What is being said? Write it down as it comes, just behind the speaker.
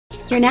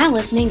You're now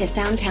listening to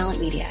Sound Talent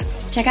Media.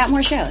 Check out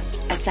more shows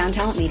at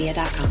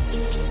soundtalentmedia.com.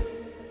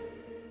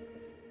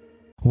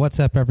 What's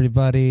up,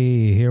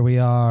 everybody? Here we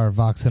are,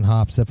 Vox and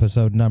Hops,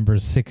 episode number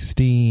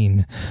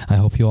 16. I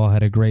hope you all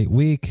had a great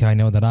week. I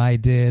know that I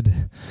did.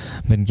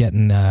 Been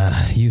getting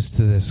used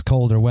to this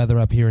colder weather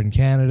up here in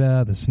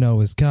Canada. The snow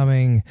is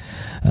coming.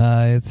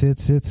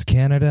 It's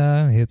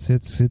Canada.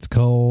 It's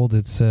cold.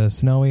 It's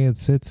snowy.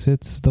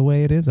 It's the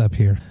way it is up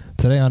here.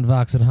 Today on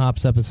Vox and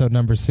Hops, episode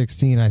number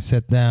 16, I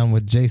sit down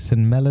with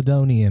Jason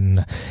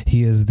Melodonian.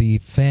 He is the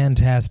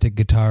fantastic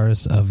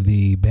guitarist of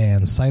the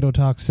band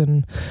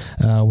Cytotoxin.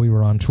 We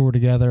were on tour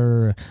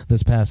together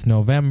this past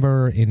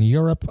November in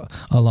Europe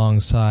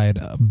alongside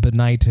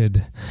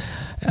Benighted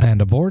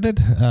and Aborted.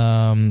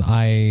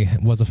 I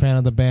was a fan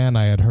of the band.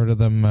 I had heard of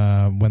them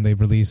when they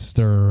released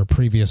their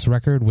previous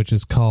record, which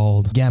is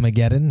called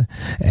Gamageddon,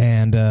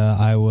 and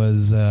I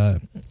was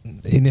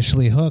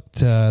initially hooked.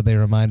 They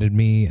reminded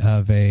me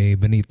of a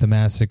Beneath the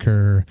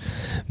Massacre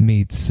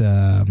meets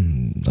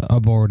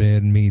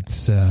Aborted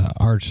meets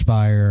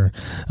Archspire.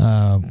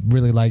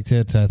 Really liked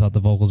it. I thought the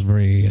vocals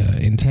very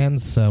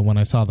intense. When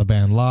I saw the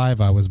band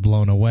live, I was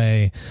blown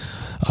away.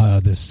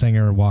 This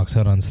singer walks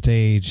out on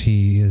stage.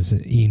 He is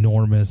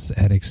enormous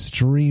and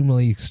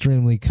extremely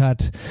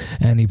cut,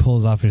 and he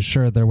pulls off his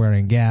shirt. They're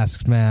wearing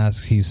gas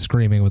masks. He's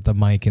screaming with the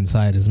mic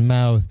inside his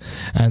mouth.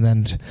 And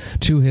then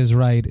to his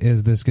right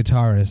is this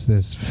guitarist,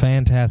 this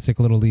fantastic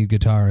little lead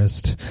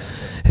guitarist.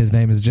 His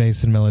name is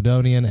Jason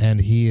Melodonian, and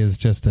he is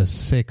just a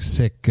sick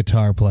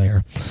guitar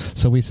player.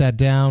 So we sat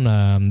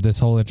down. This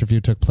whole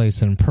interview took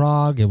place in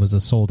Prague. It was a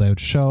sold-out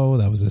show.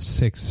 That was a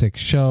sick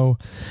show.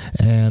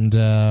 And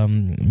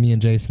me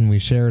and Jason, we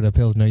shared a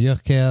Pilsner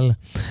Urquell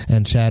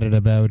and chatted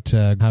about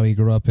how he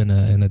grew up in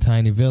a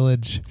tiny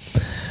village,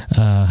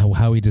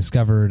 how he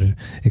discovered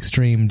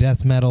extreme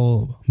death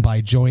metal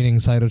by joining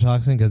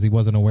Cytotoxin, because he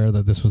wasn't aware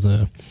that this was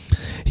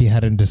he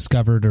hadn't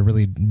discovered or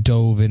really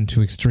dove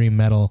into extreme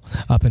metal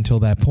up until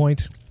that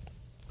point.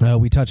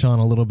 We touch on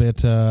a little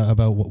bit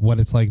about what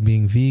it's like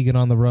being vegan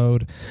on the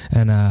road,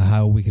 and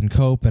how we can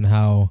cope and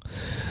how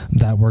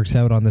that works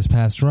out on this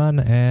past run.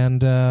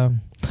 And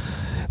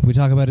we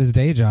talk about his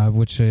day job,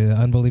 which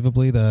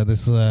unbelievably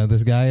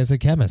this guy is a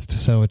chemist.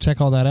 So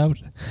check all that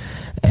out,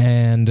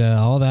 and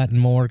all that and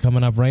more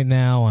coming up right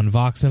now on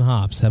Vox and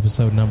Hops,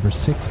 episode number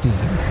 16.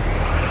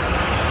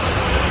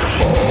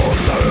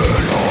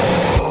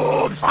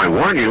 I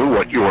warn you,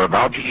 what you are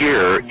about to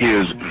hear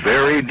is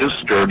very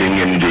disturbing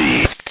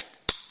indeed.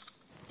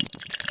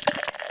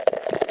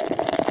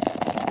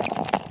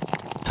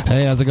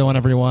 Hey, how's it going,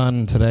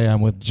 everyone? Today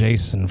I'm with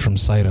Jason from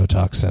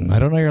Cytotoxin. I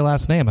don't know your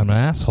last name. I'm an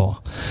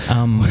asshole.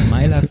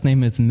 My last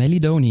name is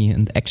Melidoni,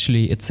 and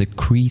actually it's a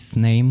Greece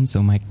name.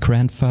 So my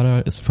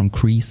grandfather is from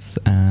Greece,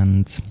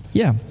 and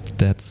yeah,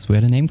 that's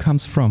where the name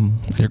comes from.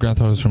 Your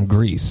grandfather's from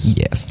Greece?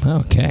 Yes.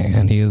 Okay,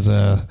 and he is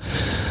an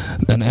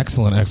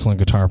excellent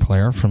guitar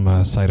player from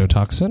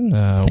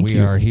Cytotoxin. We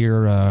are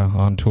here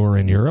on tour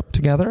in Europe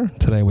together.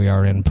 Today we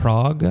are in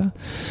Prague,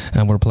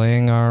 and we're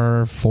playing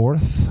our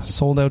 4th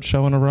sold-out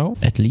show in a row.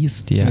 At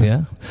least, yeah.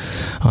 Yeah,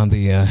 on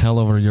the Hell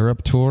Over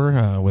Europe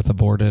tour with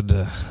Aborted,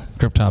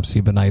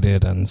 Cryptopsy,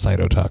 Benighted, and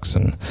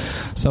Cytotoxin.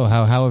 So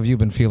how have you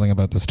been feeling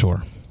about this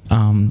tour?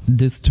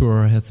 This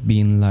tour has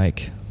been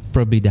like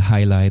probably the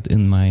highlight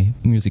in my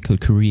musical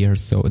career.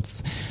 So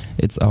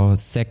it's our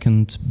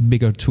second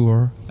bigger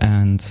tour,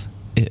 and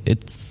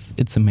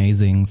it's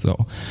amazing.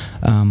 So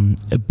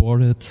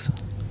Aborted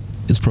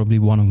is probably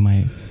one of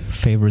my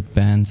favorite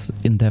bands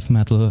in death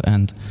metal,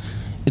 and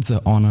it's an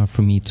honor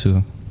for me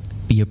to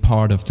be a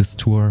part of this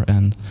tour.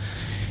 And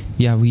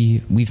yeah,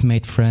 we've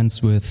made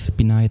friends with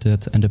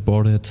Benighted and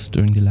Aborted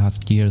during the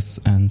last years,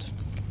 and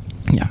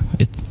yeah,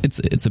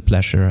 it's a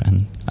pleasure,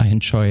 and I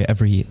enjoy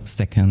every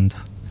second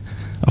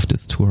of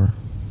this tour.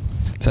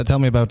 So tell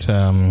me about,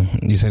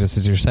 you say this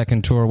is your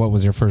second tour. What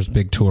was your first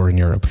big tour in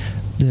Europe?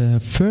 The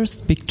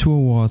first big tour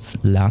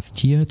was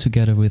last year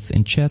together with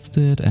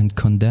Ingested and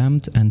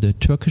Condemned and a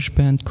Turkish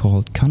band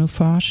called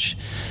Camouflage.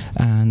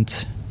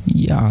 And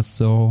yeah,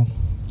 so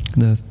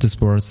this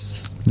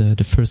was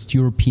the first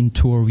European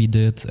tour we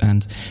did,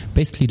 and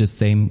basically the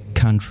same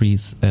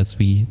countries as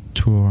we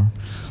tour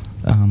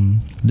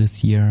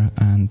this year.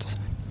 And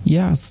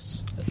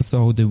yes,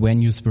 so the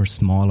venues were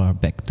smaller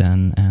back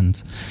then,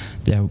 and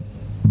there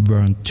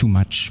weren't too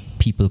much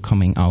people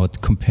coming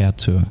out compared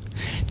to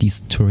these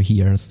tour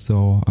here.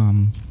 So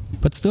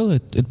but still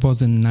it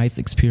was a nice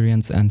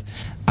experience, and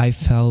I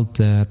felt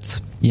that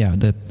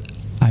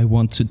I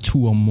want to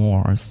tour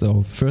more.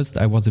 So first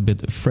I was a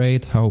bit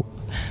afraid how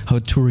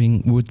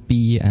touring would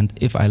be, and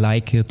if I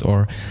like it,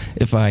 or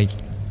if I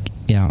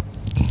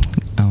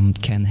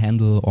can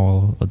handle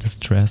all the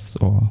stress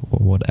or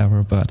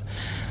whatever. But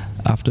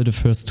after the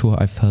first tour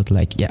I felt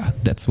like,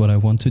 that's what I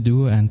want to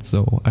do, and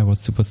so I was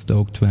super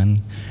stoked when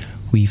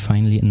we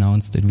finally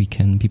announced that we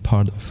can be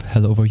part of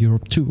Hell Over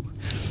Europe too.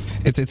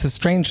 It's a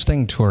strange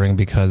thing, touring,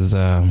 because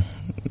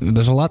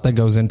there's a lot that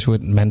goes into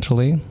it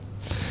mentally.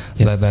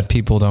 Yes. That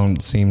people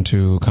don't seem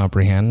to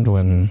comprehend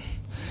when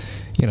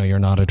you're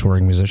not a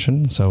touring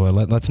musician. So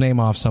let's name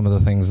off some of the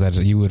things that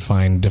you would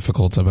find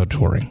difficult about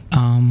touring.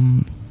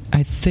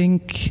 I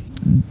think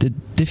the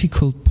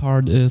difficult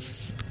part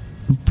is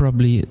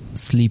probably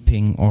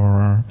sleeping,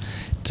 or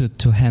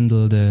to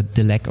handle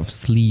the lack of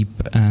sleep,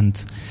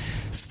 and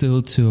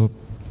still to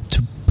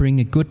bring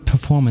a good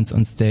performance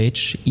on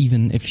stage,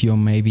 even if you're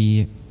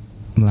maybe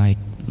like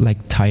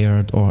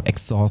tired or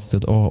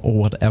exhausted or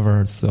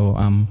whatever. So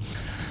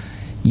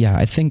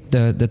I think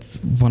that's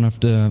one of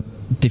the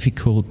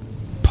difficult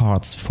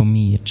parts for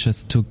me,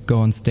 just to go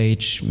on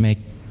stage, make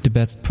the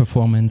best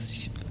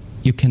performance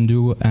you can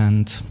do,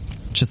 and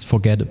just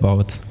forget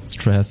about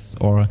stress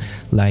or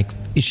like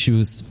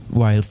issues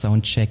while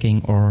sound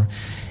checking, or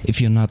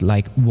if you're not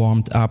like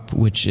warmed up,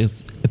 which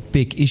is a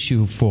big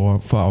issue for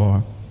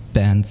our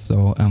band.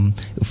 So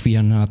if we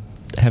are not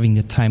having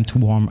the time to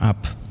warm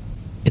up,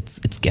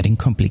 it's getting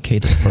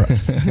complicated for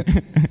us.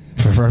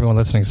 For everyone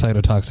listening,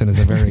 Cytotoxin is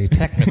a very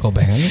technical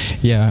band.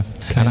 Yeah,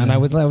 and I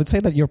would say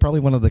that you're probably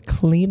one of the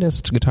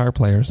cleanest guitar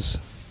players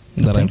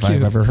that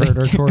I've ever heard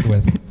or toured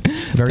with.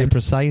 Very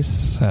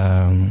precise.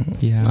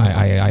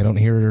 I don't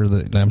hear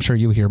I'm sure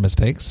you hear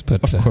mistakes,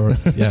 but of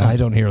course, I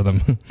don't hear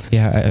them.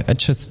 I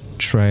just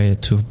try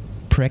to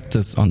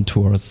practice on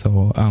tour,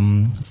 so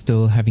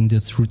still having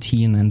this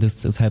routine, and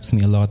this helps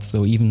me a lot.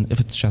 So even if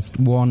it's just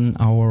 1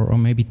 hour or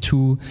maybe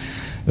 2,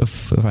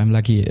 if I'm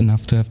lucky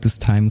enough to have this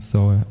time,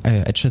 so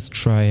I just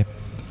try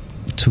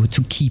to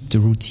keep the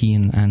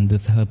routine, and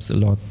this helps a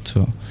lot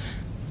to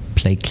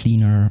play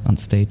cleaner on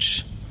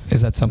stage.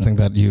 Is that something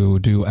that you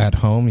do at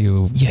home?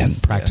 You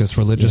practice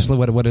religiously?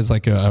 Yeah. What is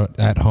like a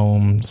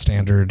at-home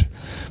standard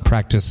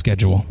practice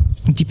schedule?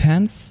 It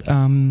depends.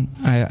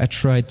 I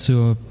try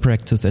to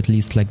practice at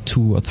least like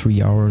 2 or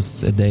 3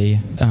 hours a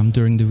day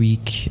during the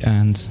week,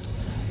 and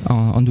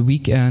on the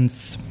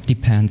weekends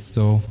depends.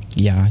 So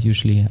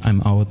usually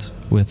I'm out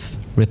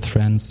with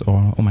friends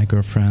or my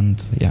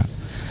girlfriend. Yeah,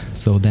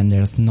 so then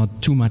there's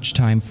not too much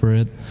time for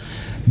it,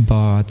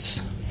 but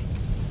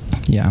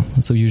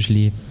so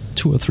usually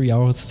 2 or 3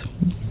 hours.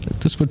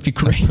 This would be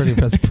great.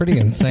 That's pretty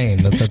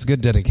insane. That's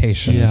good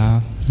dedication.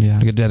 Yeah.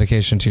 Good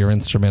dedication to your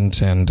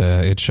instrument, and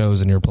it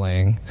shows in your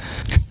playing.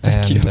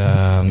 Thank you.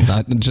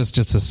 Just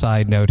a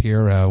side note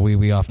here,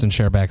 we often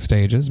share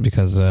backstages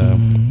because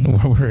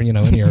we're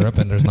in Europe,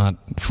 and there's not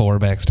 4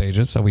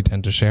 backstages, so we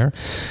tend to share.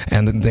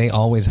 And they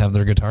always have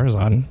their guitars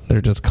on.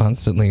 They're just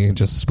constantly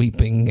just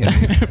sweeping.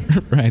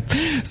 Right.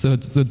 So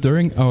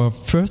during our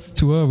first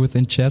tour with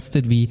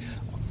Inchested, we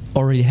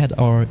already had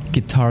our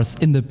guitars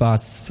in the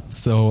bus,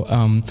 so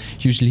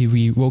usually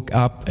we woke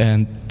up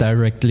and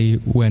directly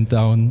went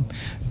down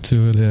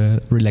to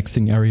the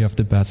relaxing area of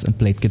the bus and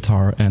played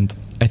guitar, and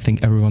I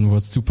think everyone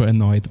was super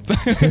annoyed.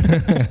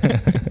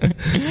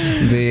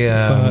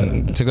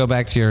 To go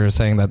back to your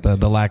saying that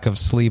the lack of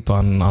sleep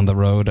on the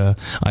road,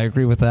 I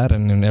agree with that,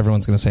 and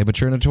everyone's going to say,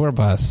 but you're in a tour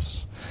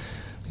bus.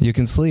 You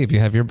can sleep.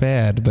 You have your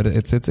bed, but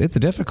it's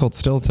difficult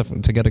still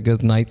to get a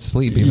good night's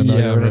sleep, even though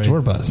you're in a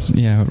tour bus.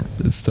 Yeah.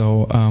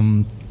 So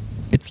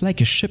it's like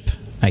a ship,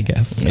 I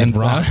guess. It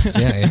rocks.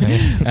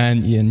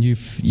 And you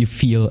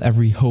feel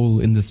every hole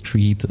in the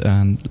street,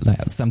 and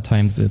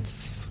sometimes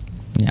it's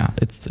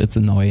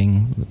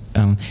annoying.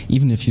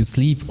 Even if you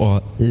sleep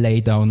or lay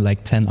down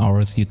like 10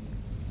 hours, you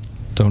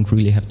don't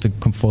really have the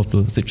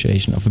comfortable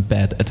situation of a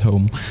bed at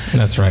home.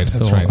 That's right.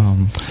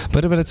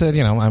 But it's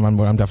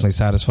I'm definitely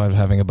satisfied with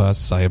having a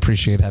bus. I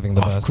appreciate having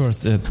the bus. Of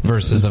course,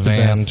 versus a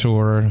van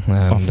tour,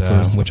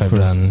 and which I've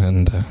done,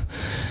 and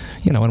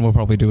and we'll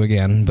probably do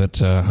again.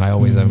 But I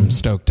always am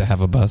stoked to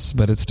have a bus.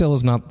 But it still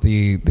is not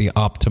the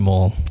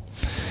optimal,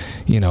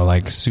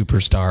 like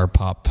superstar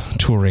pop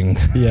touring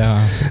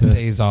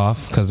days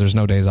off, because there's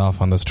no days off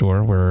on this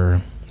tour.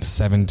 We're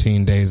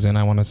 17 days in,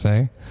 I want to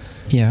say.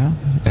 Yeah.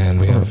 And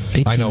we have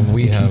 18, I know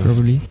we have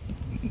probably.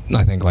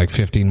 I think like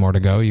 15 more to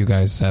go. You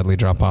guys sadly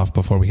drop off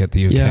before we hit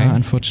the UK. Yeah,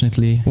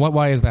 unfortunately.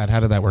 Why is that? How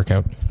did that work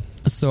out?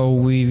 So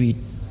we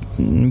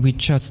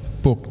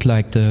just booked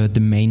like the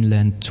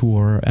mainland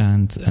tour,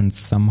 and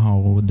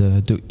somehow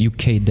the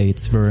UK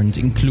dates weren't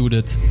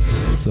included.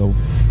 So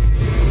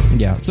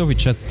we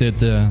just did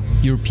the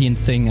European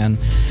thing, and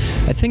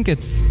I think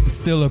it's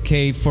still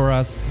okay for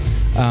us.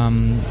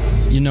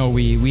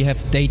 We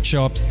have day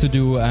jobs to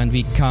do, and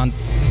we can't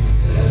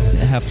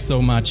have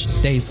so much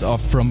days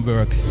off from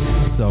work.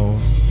 So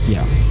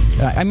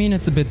I mean,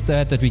 it's a bit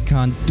sad that we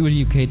can't do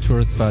the UK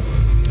tours, but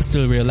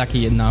still we're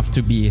lucky enough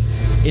to be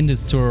in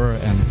this tour,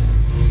 and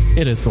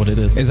it is what it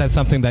is. Is that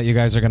something that you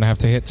guys are going to have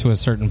to hit to a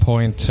certain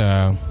point,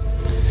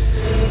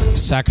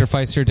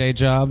 sacrifice your day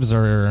jobs,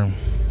 or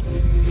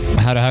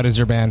how does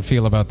your band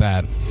feel about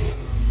that?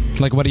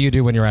 Like, what do you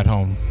do when you're at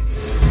home?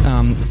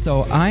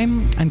 So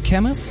I'm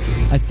chemist.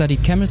 I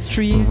studied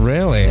chemistry.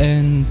 Really?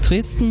 In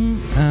Dresden,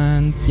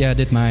 and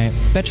did my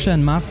bachelor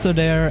and master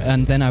there,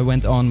 and then I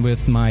went on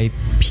with my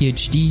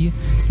PhD.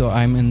 So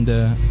I'm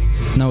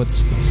now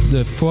it's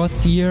the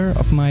 4th year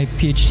of my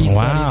PhD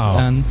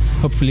studies, and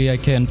hopefully I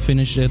can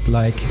finish it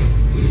like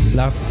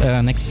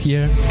next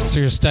year. So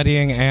you're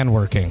studying and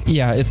working.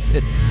 Yeah, it's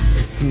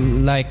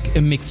like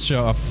a mixture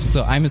of.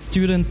 So I'm a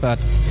student,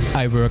 but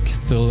I work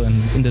still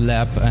in the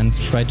lab and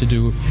try to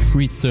do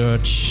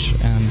research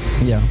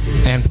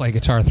and play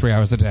guitar 3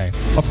 hours a day.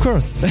 Of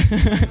course.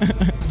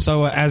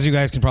 So as you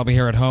guys can probably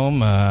hear at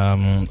home,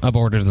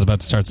 Aborted is about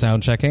to start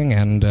sound checking,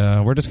 and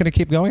we're just going to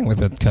keep going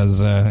with it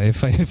because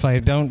if I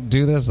don't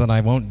do this, then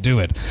I won't do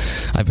it.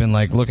 I've been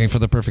looking for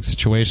the perfect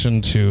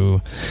situation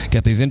to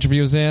get these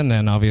interviews in,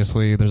 and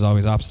obviously there's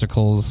always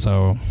obstacles,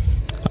 so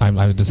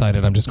I've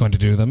decided I'm just going to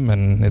do them,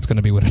 and it's going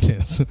to be what it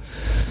is.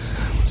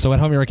 So at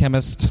home you're a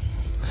chemist.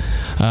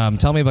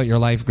 Tell me about your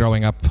life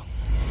growing up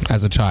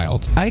as a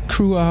child. I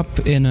grew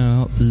up in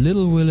a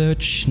little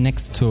village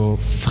next to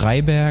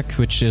Freiberg,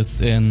 which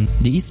is in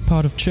the east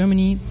part of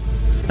Germany.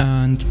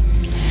 And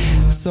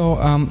so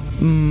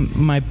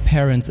my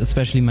parents,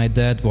 especially my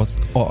dad,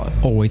 was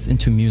always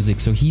into music.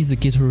 So he's a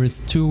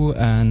guitarist too,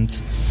 and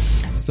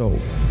so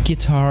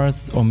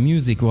guitars or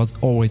music was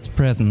always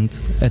present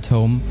at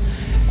home.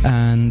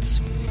 And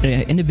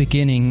in the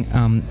beginning,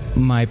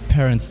 my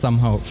parents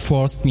somehow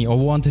forced me or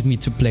wanted me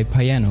to play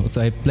piano.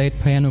 So I played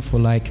piano for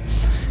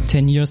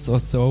 10 years or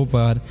so,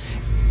 but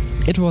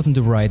it wasn't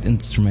the right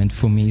instrument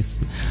for me.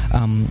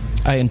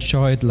 I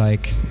enjoyed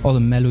all the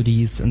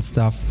melodies and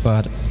stuff,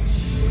 but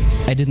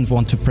I didn't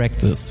want to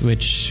practice,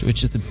 which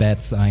is a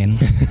bad sign.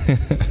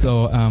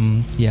 So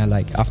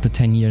after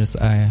 10 years,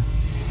 I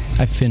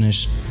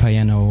finished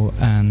piano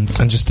and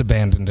just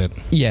abandoned it.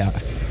 Yeah,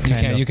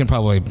 you can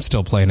probably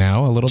still play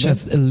now a little bit.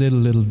 Just a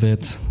little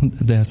bit.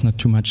 There's not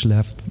too much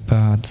left,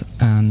 but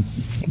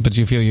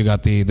you feel you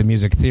got the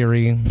music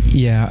theory.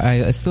 Yeah,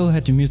 I still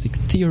had the music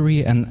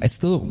theory, and I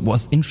still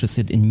was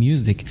interested in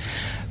music.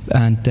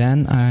 And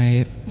then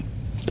I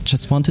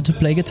just wanted to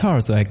play guitar,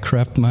 so I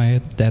grabbed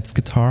my dad's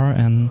guitar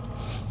and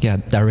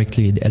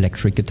directly the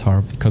electric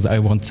guitar because I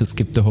want to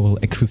skip the whole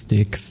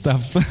acoustic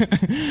stuff.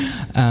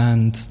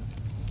 And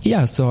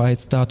so I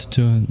started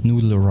to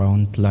noodle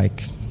around, I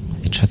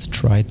just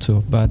tried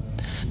to, but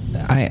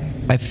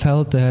I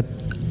felt that,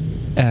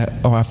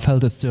 or I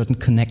felt a certain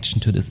connection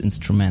to this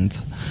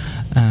instrument,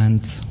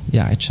 and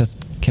I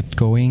just kept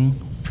going,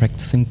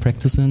 practicing,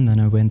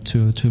 and I went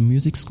to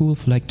music school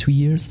for 2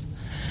 years,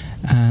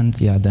 and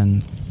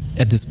then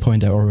at this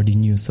point I already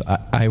knew, so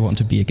I want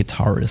to be a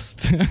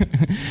guitarist.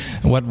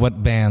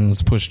 What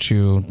bands pushed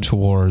you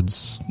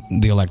towards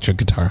the electric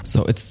guitar?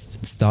 So it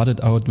started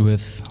out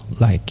with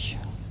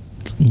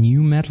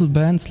new metal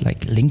bands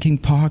like Linkin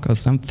Park or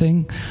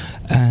something,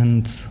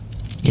 and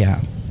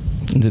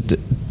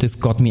this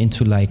got me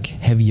into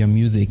heavier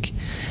music.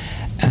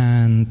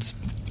 And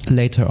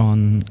later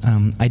on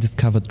I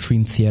discovered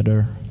Dream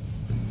Theater,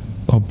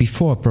 or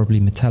before probably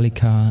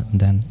Metallica, and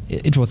then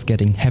it was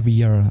getting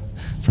heavier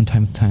from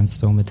time to time,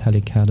 so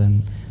Metallica,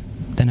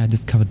 then I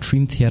discovered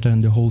Dream Theater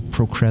and the whole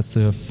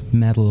progressive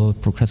metal,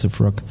 progressive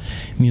rock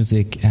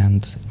music.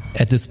 And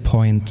at this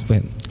point,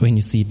 when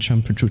you see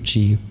John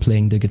Petrucci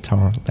playing the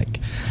guitar,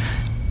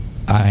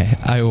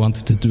 I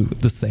wanted to do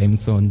the same.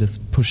 So, and this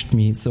pushed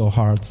me so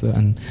hard. So,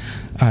 and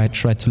I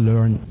tried to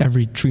learn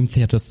every Dream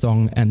Theater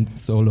song and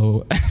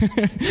solo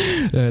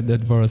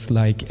that was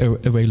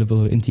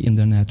available in the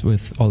internet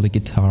with all the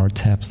guitar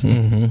tabs.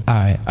 Mm-hmm.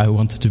 I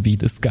wanted to be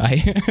this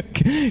guy,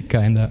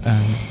 kinda.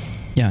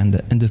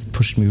 And this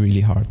pushed me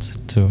really hard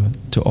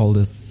to all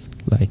this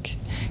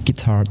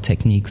guitar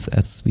techniques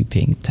as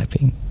sweeping,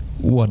 tapping,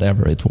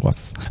 whatever it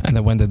was. And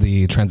then when did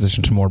the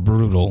transition to more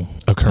brutal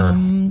occur?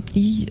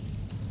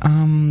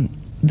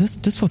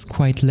 This was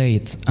quite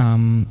late.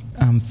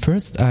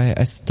 First,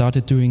 I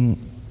started doing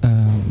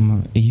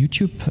a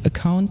YouTube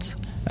account,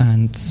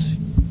 and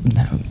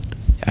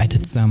I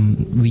did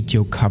some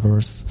video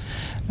covers.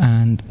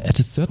 And at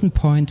a certain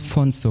point,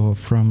 Fonso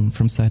from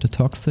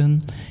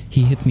Cytotoxin,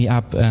 he hit me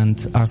up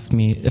and asked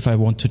me if I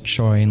want to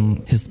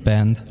join his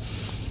band.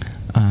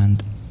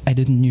 And I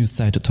didn't know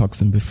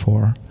Cytotoxin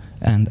before,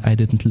 and I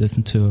didn't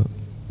listen to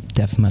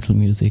death metal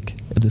music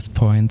at this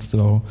point.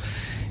 So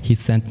he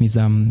sent me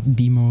some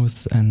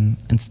demos and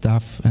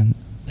stuff and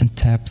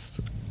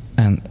tabs,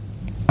 and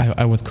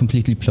I was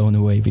completely blown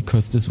away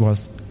because this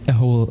was a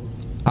whole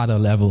other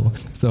level.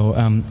 So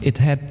it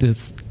had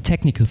this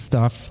technical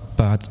stuff,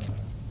 but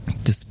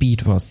the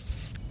speed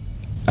was,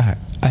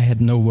 I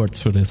had no words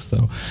for this,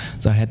 so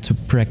I had to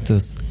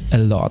practice a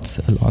lot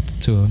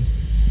to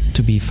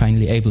be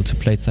finally able to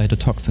play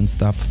Cytotoxin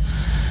stuff.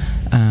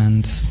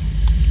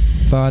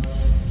 But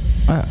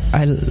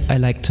I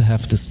like to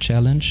have this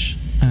challenge,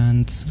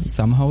 and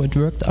somehow it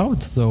worked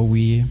out. So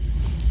we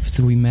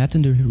met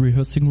in the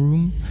rehearsing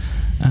room,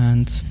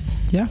 and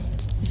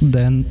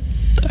then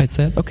I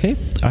said, okay,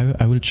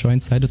 I will join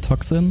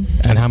Cytotoxin.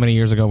 And how many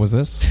years ago was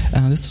this?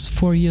 This was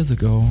 4 years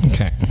ago.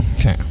 Okay.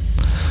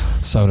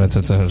 So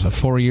it's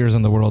 4 years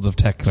in the world of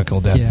technical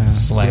death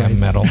slam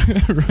metal.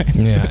 Right.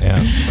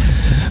 Yeah.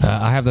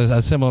 I have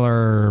a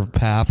similar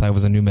path. I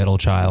was a new metal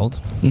child.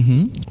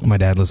 Mm-hmm. My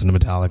dad listened to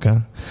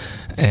Metallica,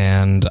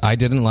 And I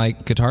didn't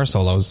like guitar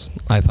solos.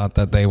 I thought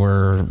that they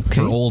were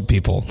for old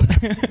people,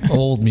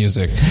 old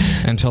music,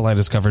 until I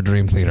discovered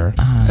Dream Theater.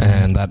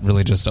 And that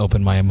really just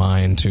opened my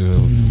mind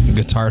to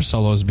guitar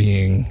solos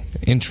being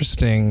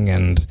interesting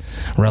and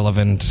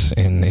relevant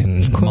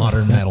in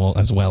modern metal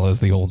as well as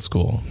the old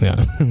school. Yeah.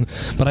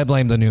 But I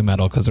blame the new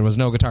metal because there was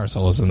no guitar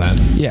solos in that.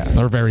 Yeah.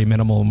 Or very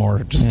minimal, more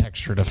just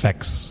textured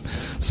effects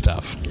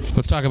stuff.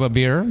 Let's talk about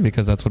beer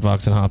because that's what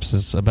Vox and Hops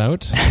is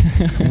about.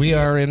 We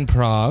are in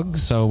Prague,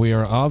 so we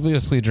are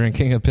obviously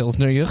drinking a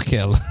Pilsner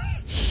Urquell.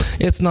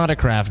 It's not a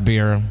craft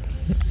beer.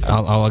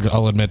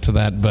 I'll admit to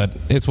that, but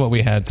it's what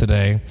we had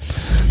today.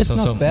 It's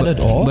not bad at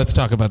all. Let's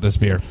talk about this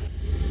beer.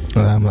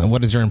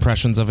 What is your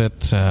impressions of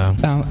it?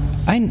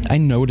 I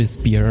know this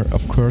beer,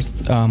 of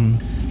course.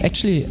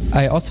 Actually,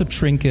 I also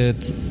drink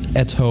it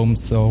at home,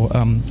 so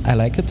I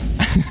like it.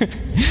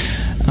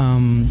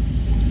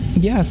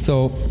 Yeah,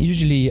 so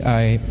usually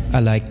I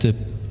like the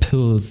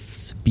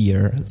Pils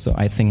beer, so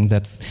I think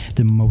that's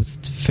the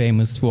most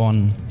famous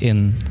one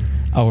in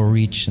our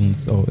region.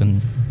 So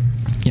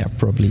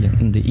probably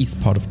in the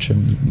east part of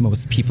Germany,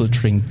 most people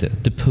drink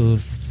the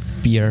Pils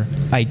beer,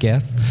 I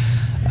guess.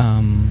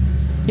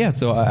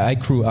 So I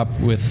grew up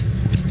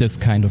with this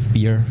kind of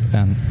beer,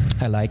 and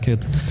I like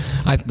it.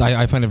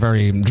 I find it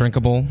very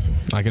drinkable.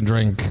 I can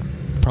drink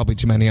probably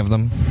too many of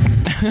them.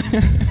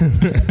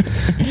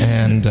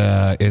 And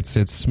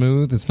it's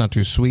smooth. It's not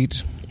too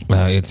sweet.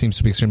 It seems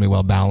to be extremely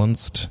well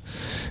balanced.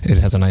 It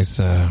has a nice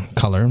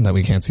color that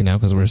we can't see now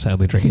because we're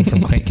sadly drinking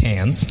from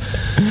cans.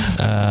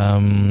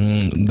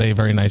 They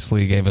very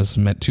nicely gave us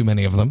too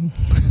many of them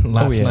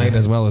last night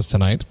as well as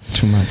tonight.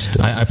 Too much.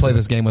 I play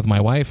this game with my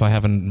wife. I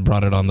haven't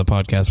brought it on the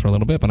podcast for a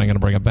little bit, but I'm going to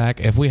bring it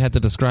back. If we had to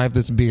describe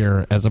this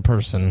beer as a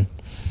person,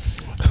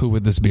 who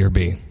would this beer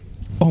be?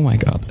 Oh my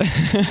God.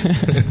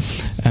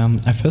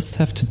 I first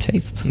have to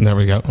taste. There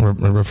we go.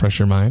 Refresh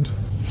your mind.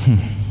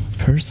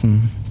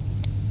 Person.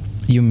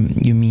 You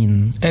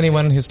mean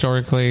anyone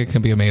historically? It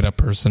can be a made up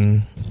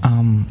person.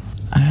 I'm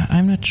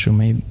not sure.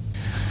 Maybe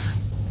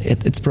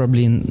it's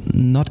probably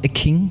not a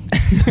king.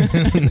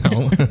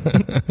 No.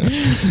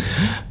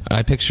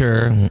 I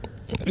picture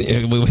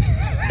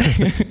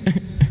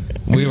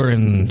we were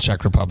in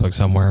Czech Republic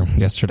somewhere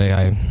yesterday.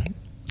 I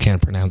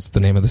can't pronounce the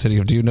name of the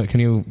city. Do you know? Can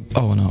you?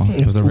 Oh no!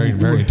 It was a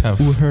very tough.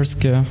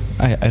 Uherské.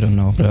 I don't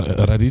know.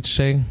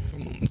 Radice.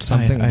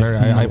 Something.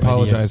 I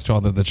apologize to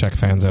all the Czech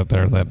fans out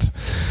there that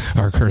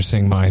are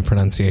cursing my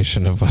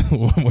pronunciation of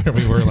where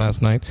we were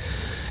last night.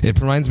 It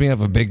reminds me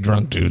of a big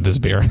drunk dude, this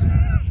beer.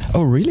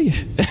 Oh, really?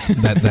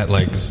 that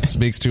like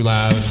speaks too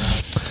loud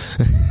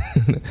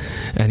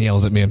and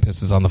yells at me and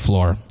pisses on the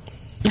floor.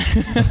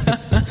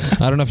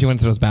 I don't know if you went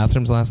to those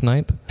bathrooms last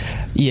night.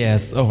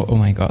 Yes. Oh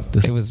my God.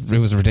 It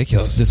was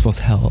ridiculous. This was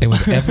hell. It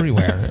was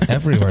everywhere.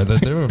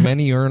 There were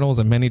many urinals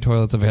and many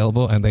toilets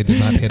available, and they did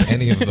not hit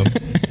any of them.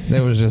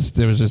 There was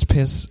just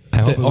piss. I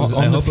hope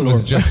it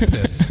was just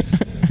piss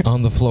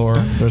on the floor.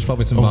 There was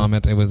probably some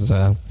vomit. It was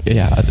it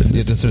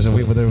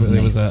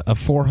was a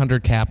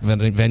 400 cap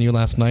venue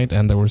last night,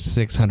 and there were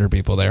 600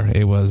 people there.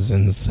 It was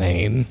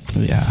insane.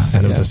 Yeah,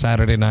 and it was a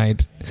Saturday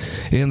night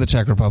in the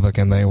Czech Republic,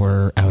 and they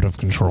were out of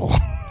control.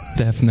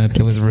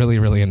 Definitely. It was really,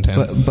 really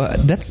intense.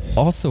 But that's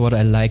also what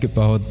I like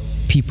about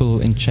people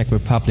in Czech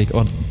Republic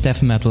or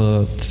death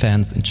metal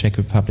fans in Czech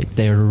Republic.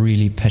 They're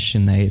really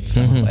passionate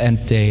and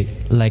they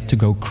like to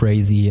go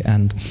crazy,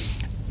 and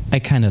I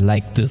kind of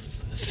like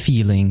this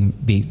feeling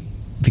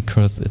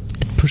because it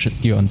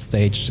pushes you on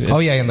stage. Oh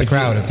yeah, in the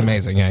crowd it's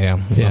amazing. Yeah.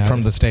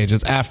 From the stage,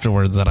 it's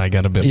afterwards that I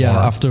get a bit more. Yeah,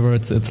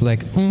 afterwards it's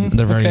like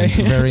they're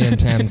very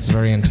intense,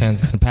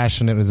 and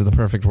passionate is the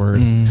perfect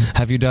word.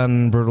 Have you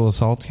done Brutal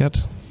Assault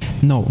yet?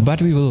 No,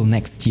 but we will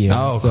next year.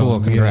 Oh, so cool!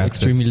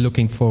 Congrats! We're extremely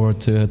looking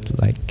forward to it.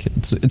 Like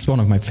it's one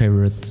of my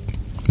favorite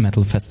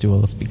metal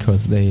festivals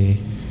because they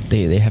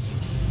have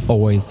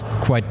always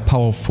quite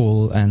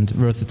powerful and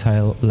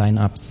versatile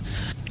lineups.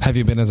 Have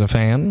you been as a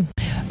fan?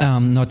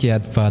 Not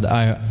yet, but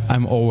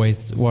I'm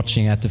always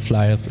watching at the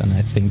flyers, and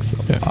I think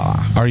so.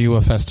 Yeah. Are you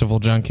a festival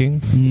junkie?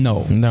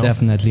 No,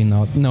 definitely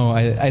not. No,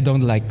 I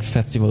don't like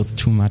festivals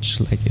too much.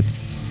 Like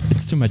it's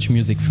too much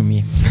music for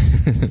me.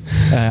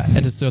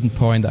 At a certain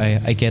point,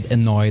 I get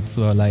annoyed.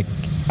 So like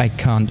I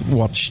can't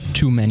watch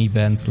too many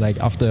bands. Like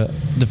after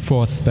the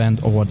fourth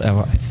band or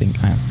whatever, I think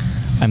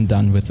I'm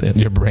done with it.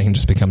 Your brain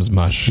just becomes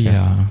mush.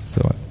 Yeah.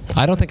 So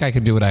I don't think I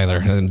could do it either.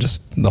 And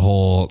just the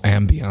whole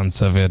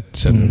ambience of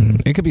it,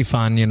 and it could be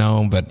fun,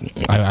 but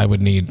I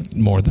would need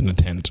more than a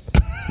tent.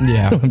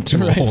 Yeah, I'm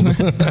too old.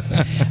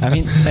 I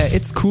mean,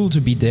 it's cool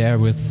to be there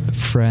with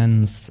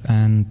friends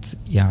and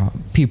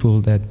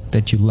people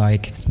that you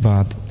like.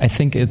 But I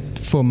think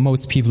for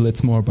most people,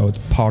 it's more about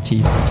party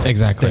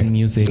than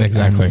music.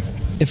 Exactly. And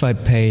if I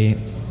pay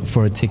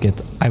for a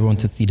ticket, I want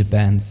to see the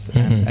bands.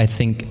 And I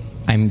think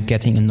I'm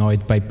getting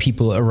annoyed by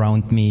people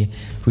around me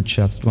who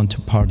just want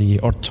to party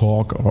or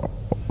talk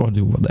or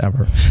do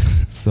whatever.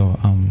 So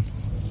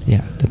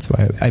that's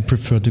why I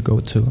prefer to go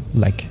to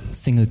like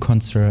single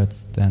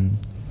concerts than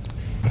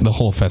the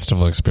whole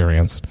festival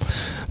experience.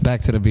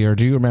 Back to the beer.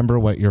 Do you remember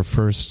what your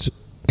first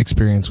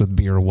experience with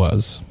beer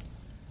was.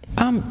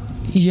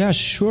 Yeah,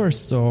 sure.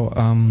 So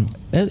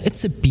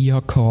it's a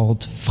beer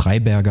called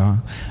Freiberger,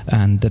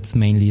 and that's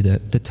mainly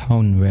the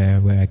town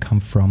where I come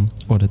from,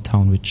 or the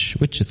town which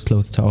is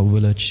close to our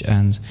village.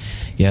 And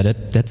yeah,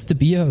 that's the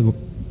beer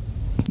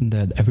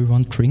that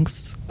everyone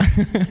drinks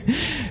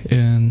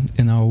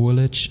in our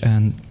village.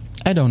 And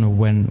I don't know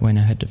when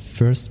I had the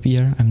first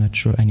beer. I'm not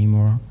sure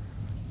anymore.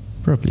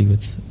 Probably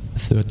with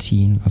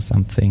 13 or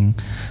something.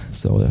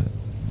 So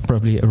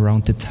probably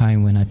around the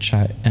time when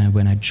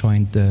I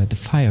joined the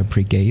fire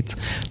brigade.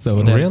 So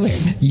that, really?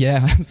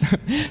 Yeah.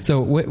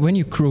 So when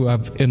you grew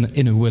up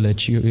in a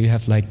village, you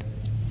have like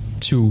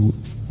two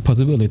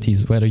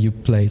possibilities: whether you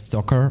play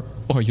soccer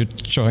or you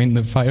join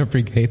the fire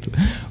brigade,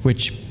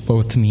 which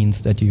both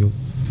means that you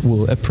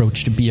will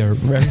approach the beer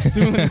very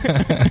soon.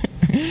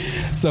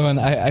 So, and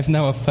I've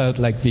never felt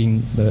like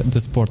being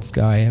the sports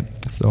guy.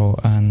 So,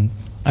 and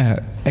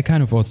I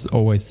kind of was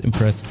always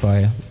impressed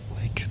by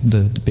like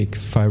the big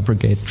fire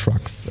brigade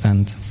trucks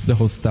and the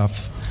whole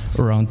stuff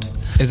around.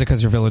 Is it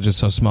because your village is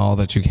so small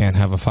that you can't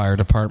have a fire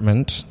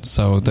department,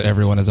 so that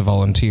everyone is a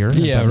volunteer? Is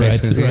Yeah,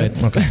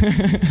 right.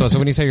 Okay. So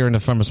when you say you're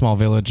from a small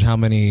village, how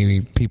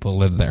many people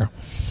live there?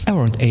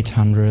 Around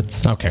 800.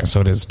 Okay, so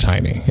it is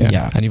tiny.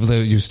 Yeah. And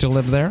you still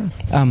live there?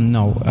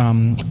 No.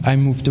 I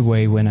moved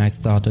away when I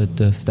started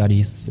the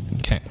studies.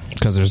 Okay,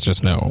 because there's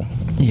just no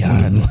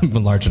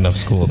large enough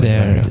school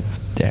there.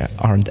 There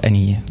aren't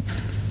any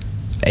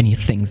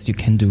things you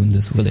can do in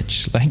this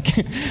village.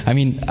 Like, I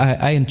mean,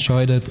 I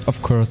enjoyed it,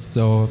 of course,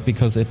 so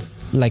because it's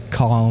like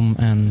calm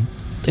and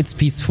it's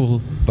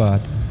peaceful.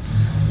 But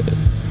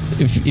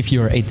if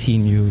you're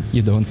 18,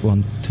 you don't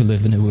want to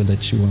live in a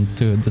village. You want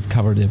to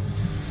discover the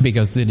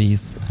bigger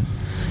cities.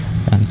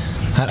 And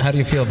how do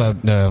you feel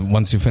about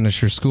once you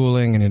finish your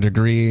schooling and your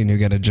degree and you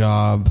get a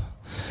job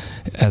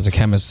as a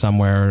chemist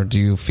somewhere? Do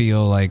you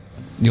feel like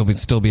you'll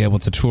still be able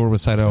to tour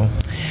with Saito?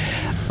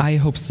 I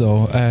hope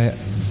so.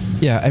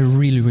 Yeah, I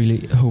really,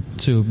 really hope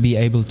to be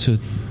able to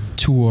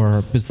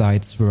tour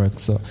besides work.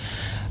 So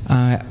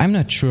I'm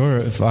not sure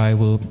if I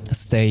will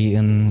stay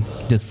in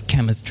this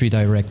chemistry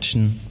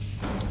direction.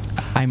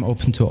 I'm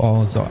open to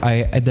all. So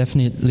I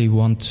definitely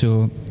want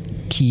to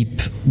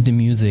keep the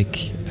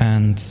music,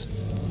 and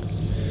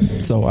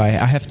so I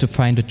have to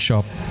find a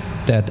job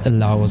that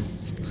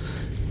allows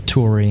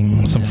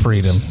touring, some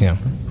freedom,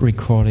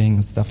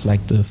 recording, stuff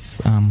like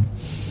this.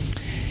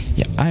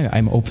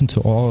 I'm open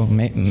to all.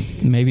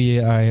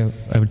 Maybe I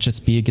would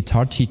just be a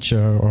guitar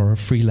teacher or a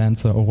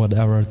freelancer or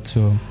whatever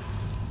to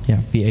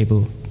be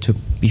able to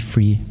be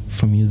free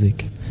from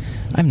music.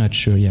 I'm not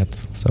sure yet.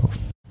 So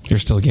you're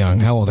still young.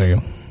 How old are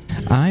you?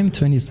 I'm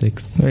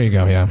 26. There you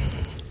go. Yeah.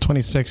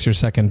 26, your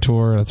second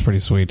tour. That's pretty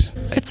sweet.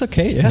 It's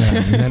okay.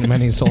 Yeah.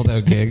 Many sold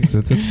out gigs.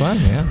 It's fun.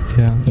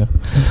 Yeah.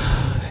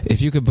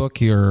 If you could book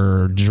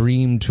your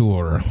dream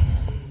tour,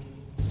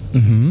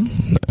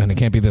 and it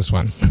can't be this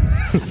one.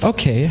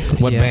 Okay.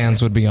 What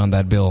bands would be on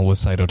that bill with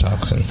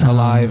Cytotoxin?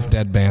 Alive,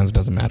 dead bands,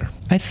 doesn't matter.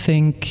 I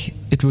think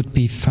it would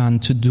be fun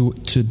to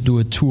do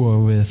a tour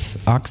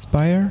with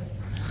Archspire.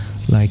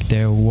 Like,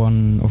 they're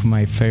one of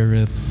my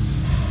favorite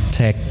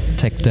tech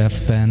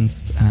death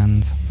bands,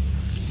 and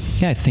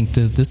I think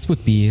this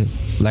would be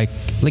like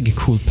a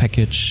cool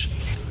package.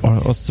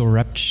 Or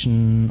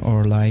Soreption,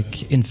 or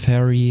like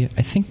Inferi,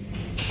 I think,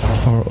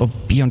 or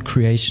Beyond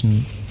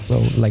Creation.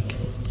 So like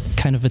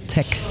kind of a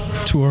tech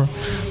tour,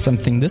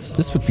 something.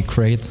 This would be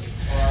great.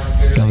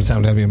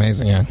 That'd be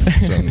amazing, yeah.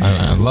 So,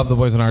 I love the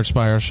boys in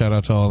Archspire. Shout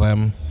out to all of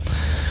them.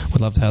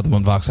 Would love to have them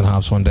on Vox and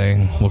Hops one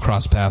day. We'll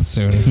cross paths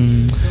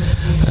soon.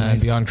 And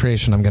Beyond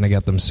Creation, I'm going to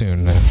get them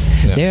soon.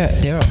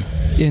 They're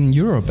in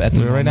Europe at the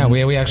moment. Right now,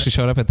 we actually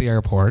showed up at the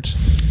airport.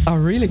 Oh,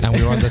 really? And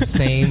we were on the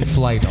same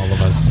flight, all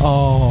of us.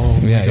 Oh,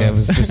 yeah, it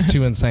was just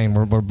too insane.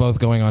 We're both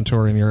going on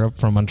tour in Europe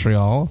from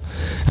Montreal,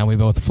 and we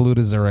both flew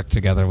to Zurich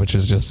together, which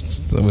is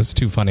it was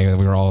too funny that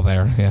we were all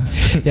there. Yeah.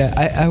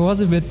 Yeah, I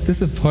was a bit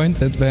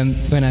disappointed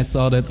when I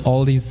saw that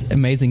all these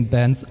amazing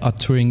bands are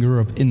touring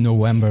Europe in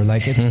November.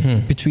 Like, it's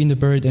Between the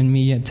Bird and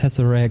Me,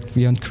 Tesseract,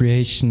 Beyond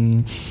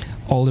Creation,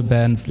 all the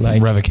bands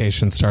like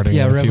Revocation starting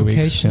in a few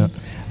weeks. Yeah.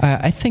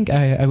 I think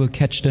I will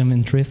catch them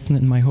in Dresden,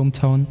 in my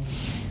hometown.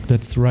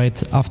 That's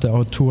right after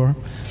our tour.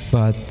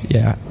 But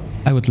yeah,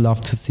 I would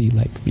love to see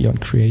like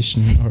Beyond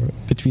Creation or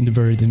Between the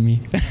Bird and Me.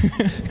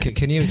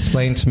 Can you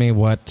explain to me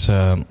what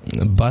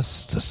bus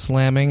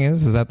slamming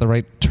is? Is that the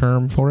right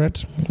term for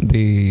it?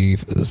 The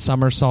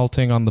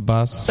somersaulting on the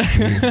bus?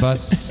 The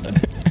bus...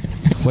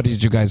 What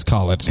did you guys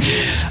call it?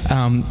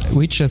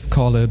 We just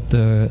call it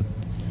the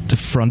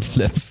front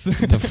flips.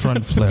 The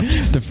front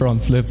flips. The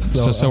front flips.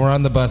 So we're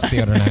on the bus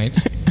the other night.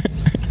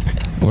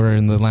 We're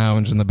in the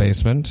lounge in the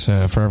basement.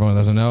 For everyone who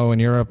doesn't know, in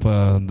Europe,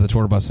 the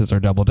tour buses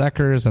are double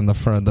deckers, and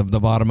the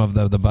bottom of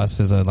the bus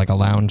is like a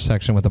lounge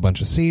section with a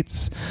bunch of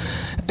seats.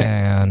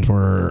 And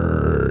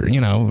we're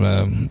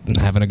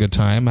having a good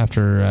time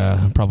after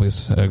probably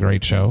a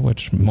great show,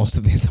 which most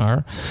of these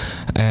are.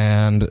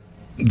 And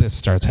this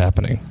starts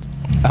happening.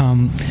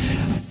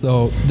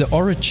 So the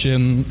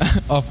origin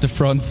of the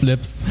front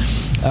flips,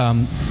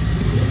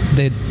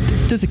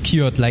 this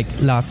occurred like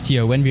last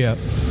year when we were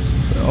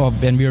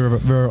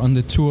on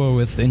the tour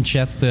with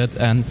Ingested,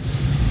 and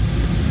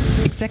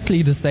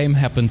exactly the same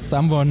happened.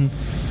 Someone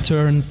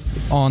turns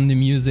on the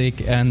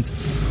music, and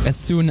as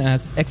soon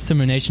as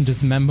Extermination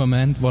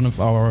Dismemberment, one of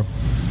our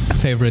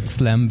favorite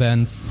slam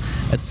bands,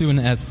 as soon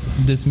as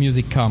this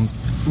music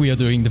comes, we are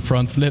doing the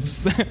front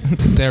flips.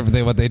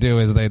 What they do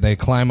is they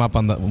climb up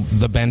on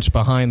the bench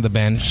behind the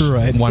bench,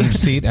 right. One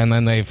seat, and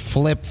then they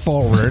flip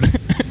forward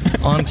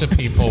onto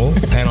people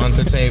and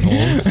onto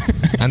tables.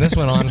 And this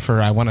went on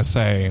for, I want to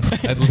say,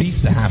 at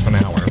least a half an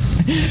hour.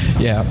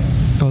 Yeah,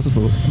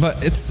 possible.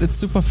 But it's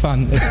super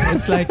fun.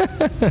 It's like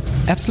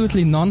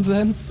absolutely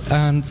nonsense,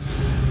 and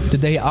the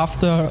day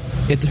after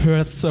it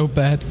hurts so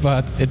bad,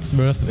 but it's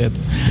worth it.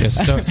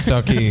 Yeah,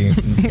 Stucky,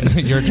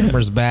 your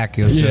drummer's back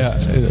is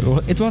just... Yeah,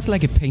 it was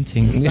like a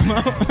painting.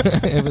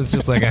 It was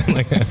just like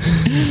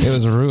it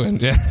was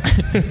ruined, yeah.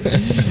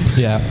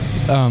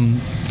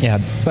 Yeah,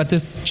 but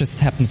this just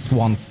happens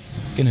once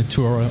in a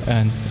tour,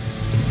 and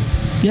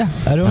yeah,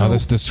 I don't know.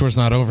 This tour's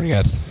not over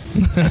yet.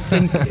 I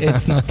think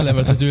it's not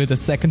clever to do it a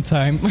second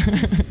time.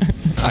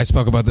 I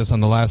spoke about this on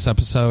the last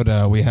episode.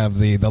 We have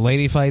the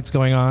lady fights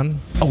going on.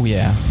 Oh,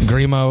 yeah.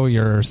 Grimo,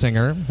 your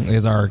singer,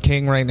 is our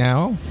king right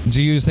now.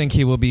 Do you think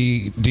he will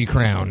be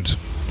decrowned?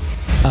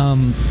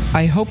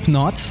 I hope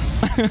not.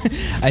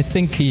 I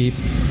think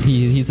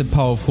he's a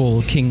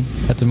powerful king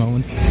at the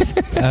moment.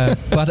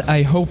 But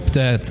I hope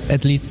that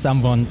at least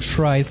someone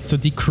tries to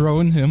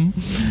dethrone him,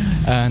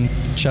 and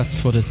just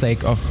for the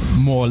sake of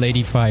more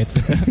lady fights.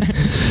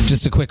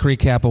 Just a quick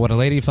recap of what a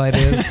lady fight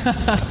is.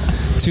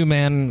 Two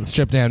men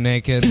strip down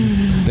naked.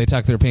 They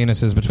tuck their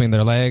penises between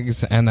their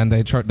legs, and then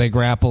they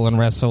grapple and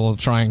wrestle,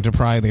 trying to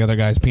pry the other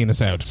guy's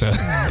penis out. So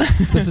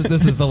this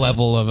is the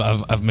level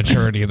of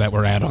maturity that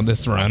we're at on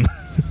this run.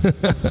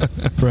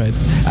 Right.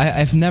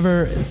 I've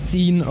never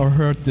seen or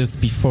heard this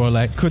before.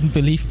 Like, couldn't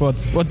believe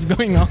what's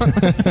going on.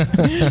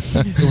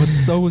 It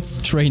was so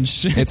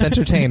strange. It's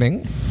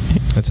entertaining.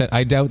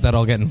 I doubt that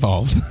I'll get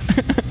involved.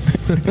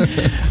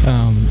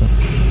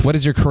 What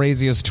is your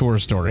craziest tour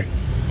story?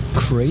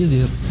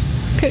 Craziest?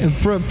 Okay,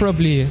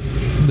 probably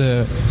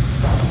the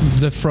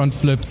front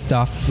flip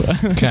stuff.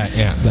 Okay,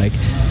 yeah. Like,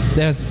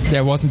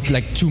 there wasn't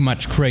like too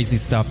much crazy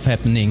stuff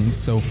happening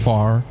so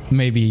far.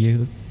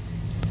 Maybe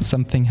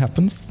something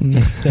happens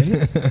next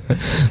days.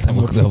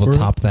 We'll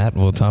top that.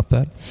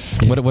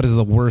 Yeah. What is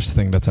the worst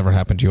thing that's ever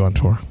happened to you on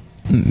tour?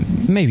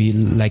 Maybe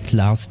like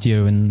last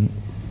year when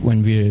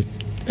we're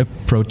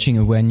approaching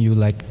a venue,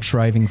 like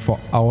driving for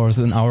hours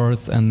and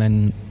hours, and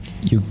then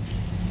you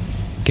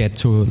get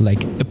to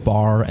like a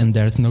bar and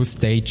there's no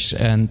stage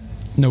and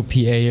no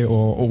PA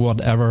or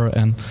whatever,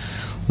 and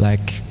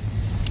like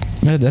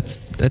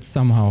that's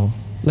somehow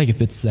like a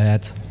bit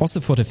sad. Also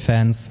for the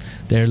fans,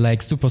 they're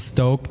like super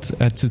stoked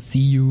to see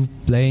you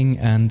playing,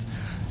 and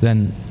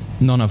then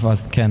none of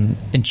us can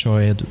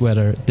enjoy it,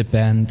 whether the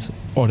band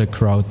or the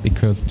crowd,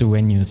 because the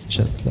venue is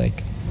just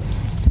like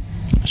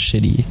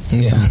shitty.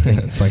 Yeah,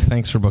 it's like,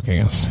 thanks for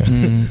booking us.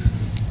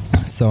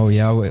 So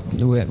yeah,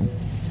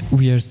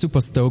 we are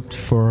super stoked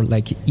for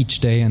like each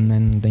day, and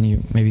then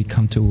you maybe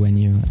come to a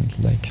venue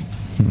and like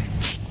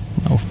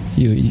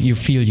you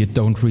feel you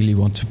don't really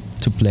want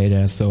to play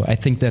there. So I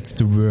think that's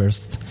the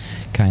worst,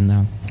 kind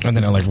of. And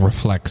then it like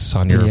reflects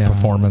on your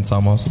performance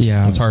almost.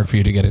 Yeah, it's hard for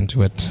you to get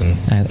into it,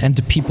 and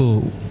the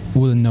people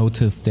will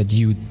notice that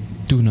you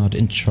do not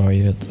enjoy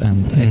it,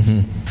 and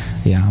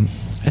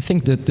I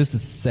think that this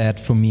is sad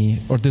for me,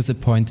 or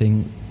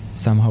disappointing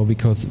somehow,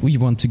 because we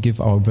want to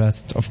give our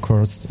best, of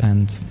course,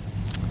 and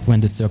when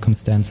the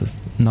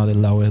circumstances not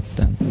allow it,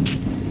 then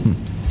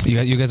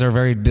you guys are a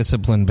very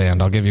disciplined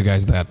band. I'll give you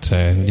guys that.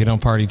 You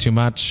don't party too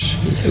much.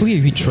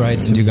 We try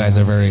to. You guys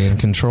are very in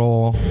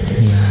control.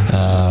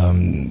 Yeah.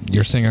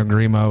 Your singer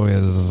Grimo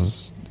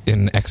is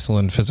in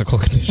excellent physical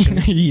condition.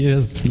 He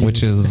is.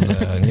 Which is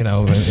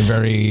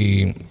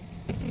very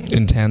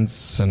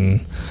intense,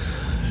 and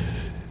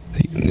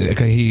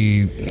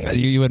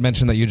you had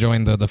mentioned that you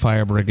joined the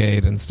fire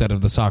brigade instead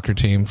of the soccer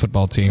team,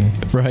 football team.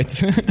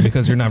 Right.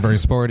 Because you're not very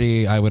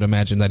sporty, I would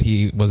imagine that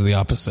he was the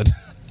opposite.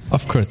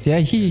 Of course, yeah.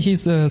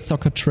 He's a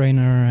soccer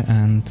trainer,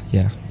 and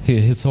yeah,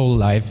 his whole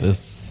life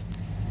is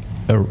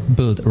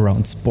built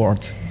around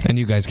sport. And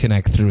you guys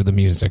connect through the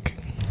music.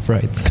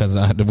 Right. Because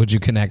would you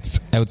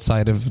connect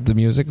outside of the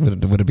music?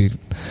 Would it be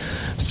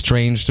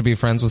strange to be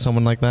friends with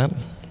someone like that?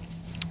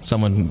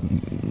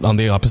 Someone on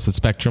the opposite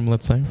spectrum,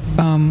 let's say?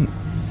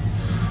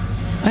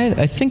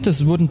 I think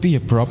this wouldn't be a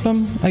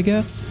problem, I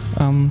guess.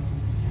 I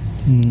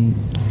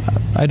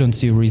don't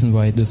see a reason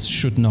why this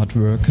should not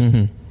work.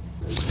 Mm-hmm.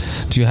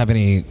 Do you have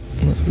any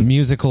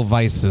musical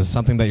vices,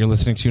 something that you're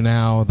listening to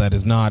now that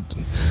is not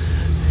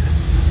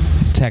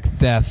tech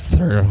death,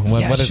 or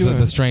what is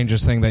the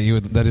strangest thing that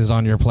is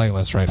on your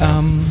playlist right now?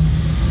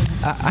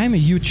 I'm a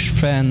huge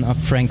fan of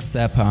Frank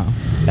Zappa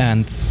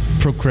and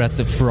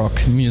progressive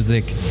rock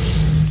music.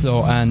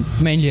 So, and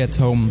mainly at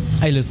home,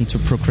 I listen to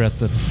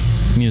progressive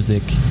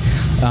music.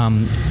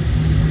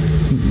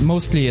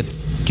 mostly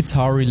it's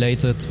guitar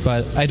related,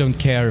 but I don't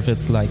care if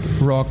it's like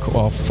rock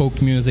or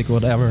folk music,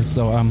 whatever.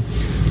 So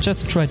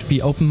just try to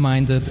be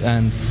open-minded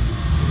and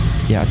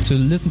to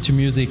listen to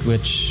music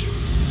which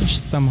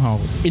is somehow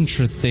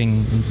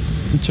interesting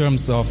in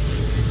terms of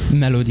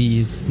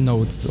melodies,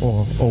 notes,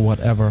 or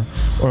whatever,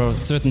 or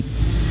certain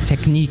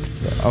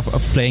techniques of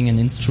playing an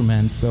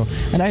instrument. So,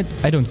 and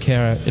I don't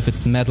care if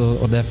it's metal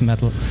or death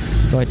metal.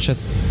 So I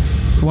just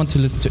want to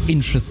listen to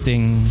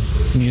interesting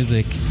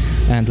music,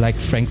 and like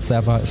Frank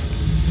Zappa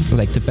is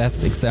like the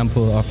best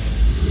example of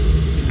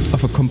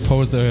a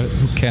composer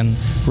who can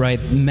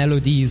write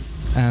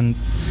melodies and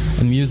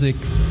music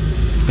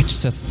which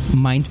is just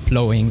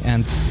mind-blowing,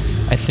 and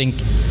I think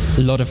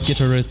a lot of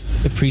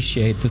guitarists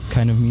appreciate this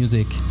kind of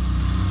music.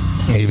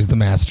 Yeah, he was the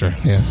master.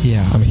 Yeah.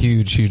 I'm a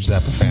huge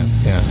Zappa fan.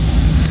 Yeah.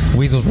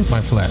 Weasels Rip My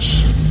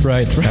Flesh.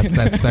 Right.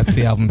 That's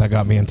the album that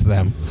got me into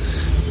them.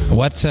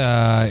 What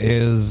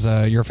is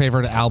your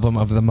favorite album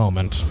of the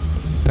moment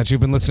that you've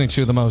been listening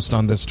to the most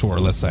on this tour,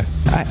 let's say?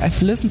 I've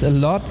listened a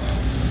lot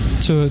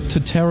to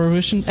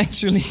Terrorvision,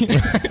 actually.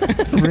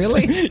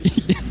 Really?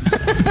 Yeah.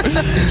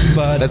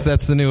 But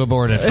that's the new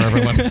Aborted for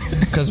everyone,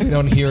 because we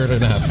don't hear it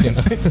enough.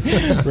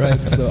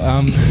 Right. So,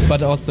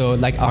 but also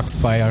like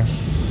Archspire.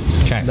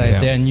 Okay,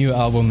 Their new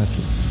album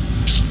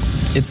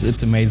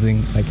it's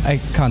amazing. Like I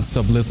can't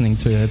stop listening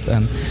to it,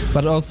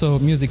 but also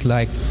music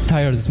like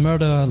Tired as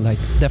Murder, like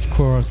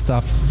deathcore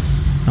stuff.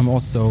 I'm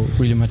also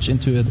really much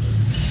into it.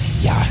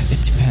 Yeah,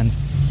 it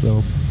depends.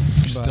 So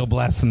you're still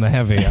blasting the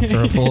heavy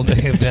after a full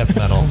day of death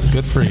metal.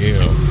 Good for you.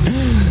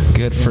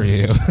 Good for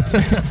you.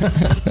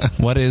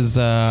 What is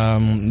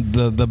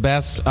the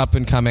best up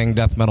and coming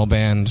death metal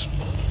band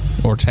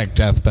or tech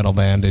death metal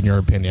band in your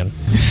opinion?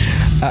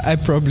 I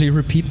probably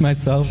repeat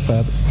myself,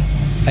 but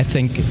I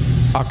think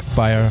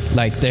Archspire,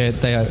 like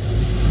they are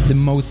the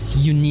most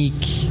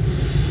unique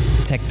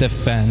tech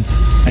death band.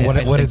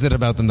 What is it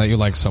about them that you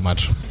like so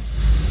much?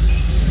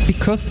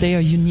 Because they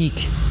are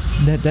unique.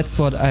 That's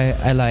what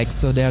I like.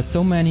 So there are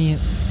so many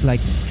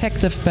like tech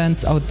death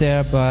bands out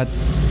there, but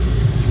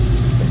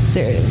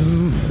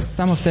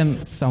some of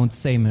them sound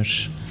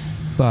same-ish.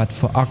 But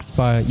for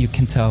Archspire, you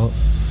can tell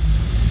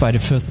by the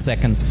first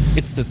second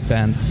it's this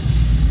band,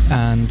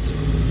 and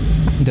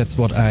that's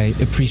what I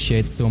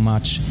appreciate so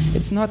much.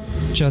 It's not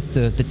just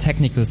the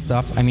technical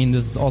stuff. I mean,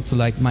 this is also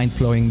like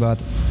mind-blowing,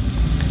 but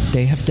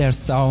they have their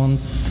sound,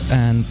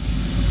 and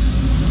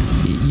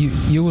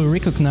you will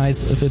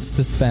recognize if it's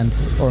this band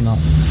or not.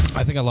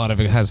 I think a lot of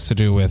it has to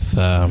do with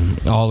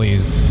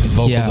Ollie's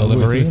vocal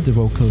delivery. With the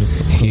vocals.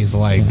 He's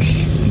like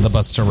the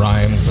Busta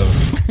Rhymes of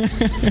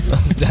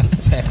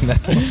tech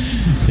metal.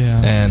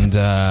 Yeah.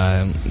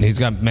 And he's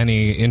got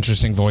many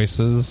interesting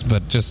voices,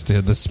 but just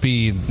the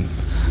speed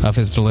of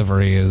his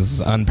delivery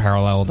is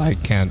unparalleled. I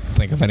can't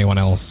think of anyone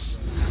else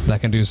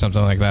that can do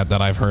something like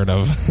that I've heard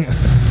of.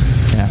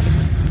 Yeah,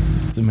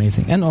 it's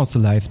amazing. And also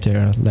live,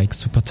 they're like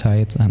super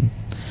tight, and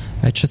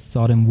I just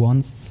saw them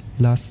once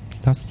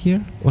last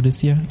year or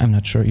this year. I'm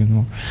not sure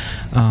anymore.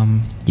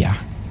 Yeah,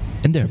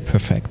 and they're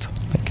perfect.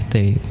 Like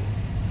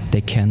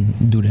they can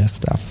do their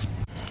stuff.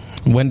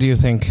 When do you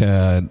think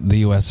the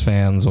US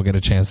fans will get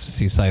a chance to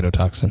see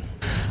Cytotoxin?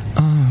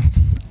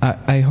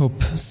 I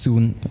hope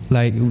soon.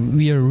 Like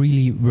we are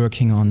really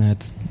working on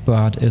it,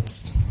 but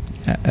it's,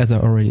 as I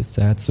already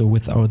said, so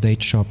with our day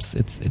jobs,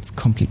 it's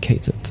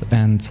complicated,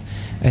 and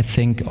I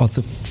think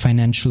also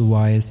financial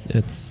wise,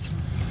 it's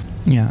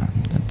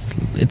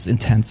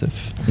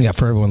intensive. Yeah,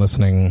 for everyone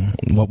listening,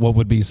 what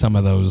would be some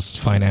of those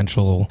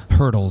financial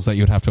hurdles that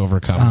you'd have to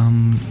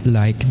overcome?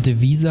 Like the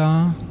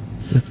visa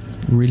is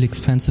really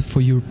expensive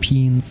for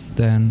Europeans,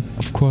 then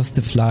of course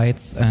the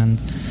flights, and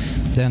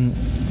then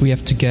we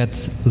have to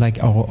get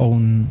like our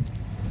own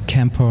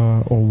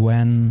camper or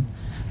van,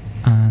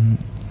 and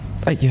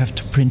you have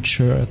to print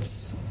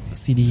shirts,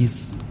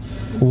 CDs,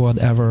 or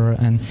whatever,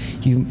 and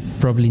you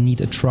probably need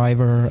a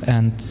driver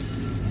and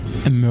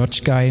a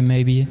merch guy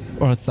maybe,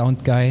 or a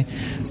sound guy.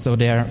 So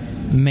there are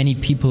many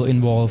people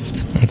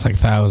involved. It's like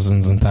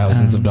thousands and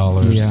thousands of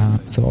dollars. Yeah.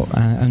 So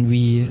and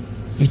we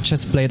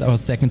just played our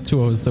second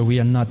tour, so we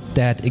are not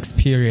that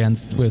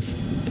experienced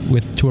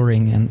with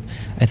touring, and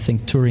I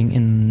think touring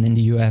in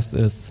the US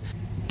is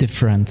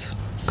different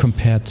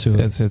compared to...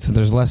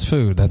 There's less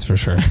food, that's for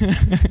sure.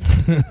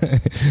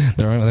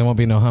 There won't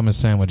be no hummus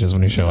sandwiches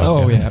when you show up.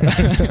 Oh, yeah.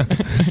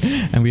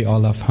 And we all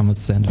love hummus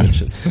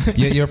sandwiches.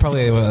 You're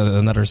probably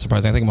another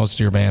surprise. I think most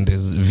of your band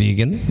is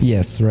vegan.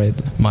 Yes, right.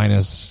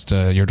 Minus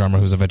your drummer,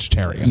 who's a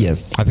vegetarian.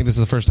 Yes. I think this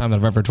is the first time that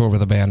I've ever toured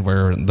with a band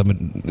where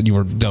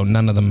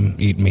none of them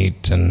eat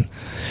meat. And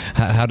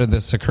how did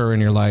this occur in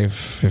your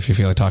life, if you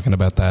feel like talking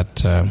about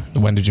that?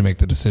 When did you make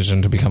the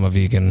decision to become a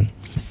vegan?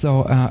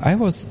 So I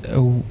was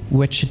a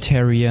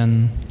vegetarian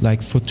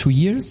like for 2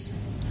 years,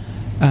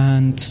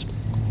 and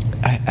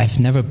I've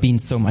never been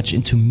so much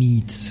into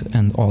meat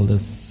and all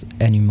this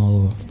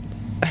animal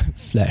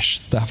flesh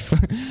stuff.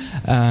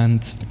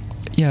 And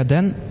yeah,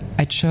 then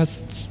I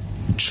just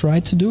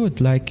tried to do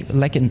it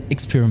like an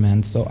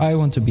experiment. So I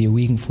want to be a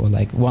vegan for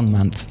like 1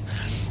 month,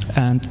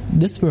 and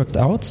this worked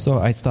out. So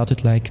I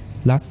started like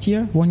last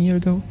year, 1 year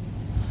ago,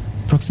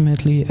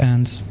 approximately.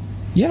 And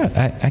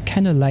yeah, I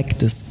kind of like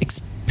this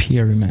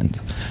experiment,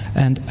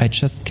 and I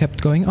just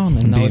kept going on.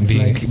 And now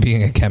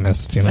being a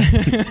chemist, you know.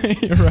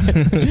 You're right.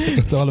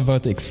 It's all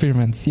about the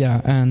experiments,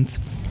 yeah. And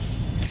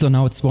so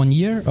now it's 1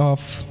 year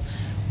of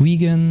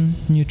vegan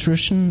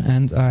nutrition,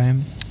 and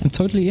I'm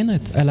totally in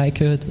it. I like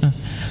it.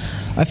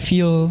 I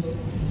feel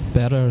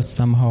better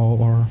somehow,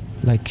 or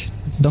like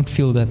don't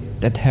feel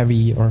that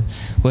heavy. Or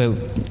well,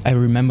 I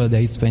remember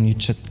days when you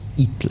just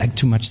eat like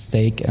too much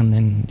steak and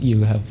then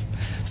you have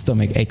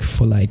stomach ache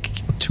for like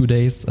 2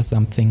 days or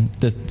something.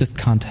 This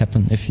can't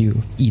happen if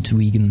you eat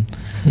vegan.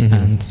 Mm-hmm.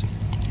 And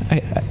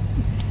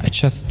I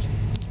just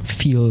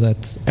feel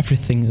that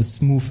everything is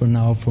smoother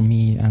now for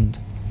me, and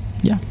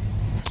yeah.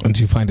 And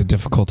do you find it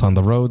difficult on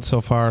the road so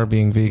far,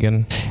 being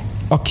vegan?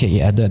 Okay,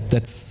 yeah,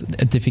 that's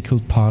a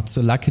difficult part.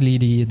 So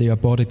luckily the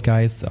aborted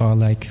guys are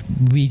like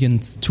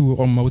vegans too,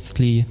 or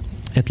mostly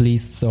at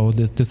least. So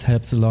this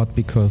helps a lot,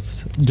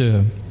 because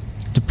the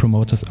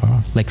promoters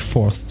are like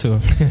forced to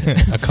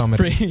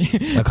accommodate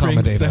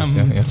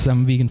bring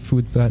some vegan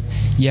food. But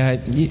yeah,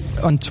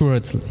 on tour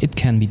it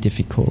can be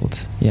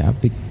difficult. Yeah,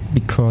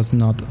 because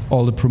not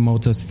all the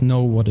promoters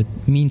know what it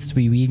means to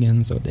be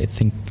vegan, so they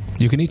think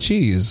you can eat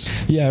cheese.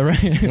 Yeah,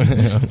 right.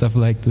 Stuff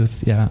like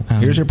this. Yeah.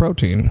 Here's your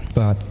protein.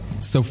 But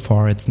so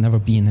far, it's never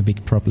been a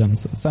big problem.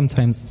 So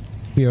sometimes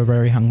we are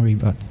very hungry,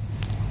 but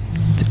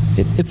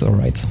it's all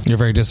right. You're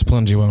very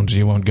disciplined. You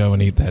won't go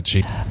and eat that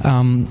cheese.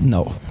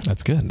 No.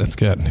 That's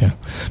good. Yeah.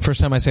 First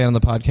time I say it on the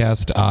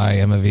podcast, I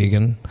am a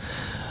vegan.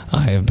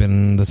 I have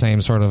been the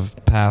same sort of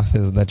path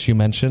as that you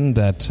mentioned,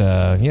 that,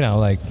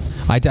 like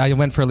I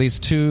went for at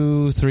least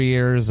 2-3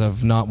 years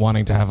of not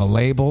wanting to have a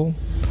label,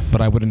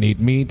 but I wouldn't eat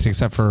meat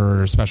except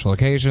for special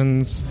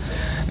occasions.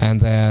 And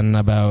then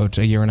about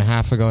a year and a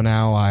half ago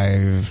now,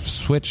 I've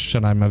switched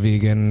and I'm a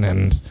vegan,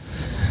 and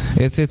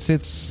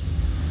it's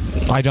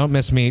I don't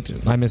miss meat.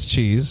 I miss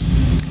cheese.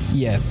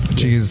 Yes.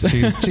 Cheese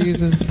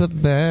is the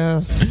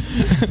best.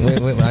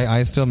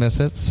 I still miss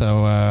it,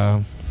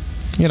 so...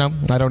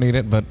 I don't eat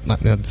it, but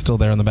it's still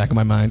there in the back of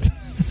my mind.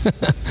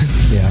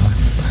 Yeah,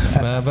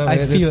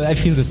 I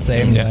feel the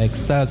same. Yeah. Like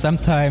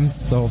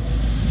sometimes,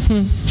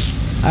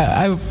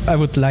 I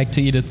would like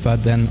to eat it,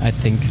 but then I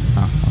think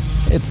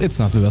it's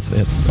not worth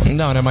it. So.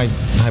 No, and it might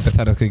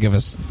hypothetically give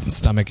us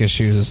stomach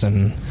issues.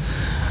 And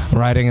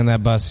riding in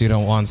that bus, you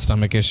don't want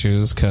stomach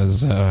issues,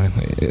 because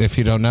if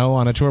you don't know,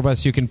 on a tour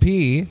bus you can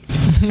pee,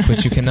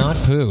 but you cannot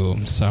poo.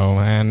 So,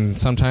 and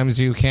sometimes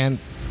you can't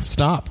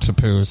stop to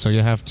poo, so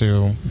you have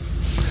to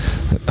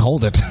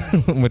hold it,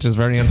 which is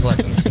very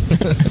unpleasant.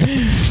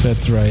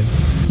 That's right.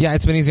 Yeah,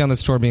 it's been easy on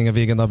this tour being a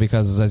vegan, though,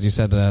 because, as you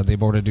said, the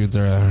aborted dudes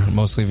are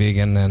mostly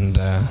vegan, and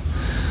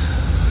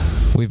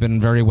we've been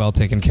very well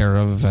taken care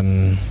of.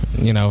 And,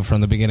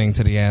 from the beginning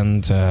to the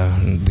end,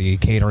 the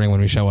catering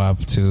when we show up,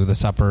 to the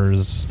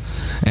suppers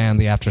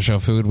and the after-show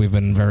food, we've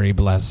been very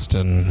blessed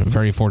and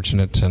very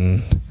fortunate.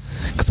 And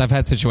because I've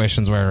had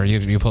situations where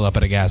you pull up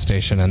at a gas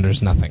station and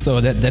there's nothing.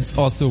 So that's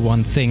also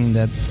one thing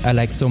that I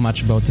like so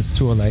much about this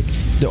tour. Like,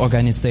 the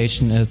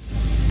organization is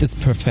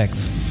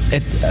perfect.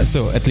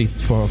 So at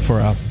least for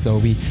us. So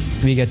we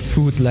get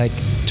food like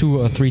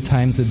 2 or 3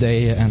 times a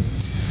day, and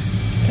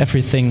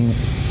everything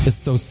is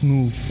so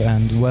smooth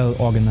and well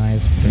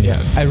organized.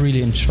 Yeah, I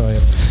really enjoy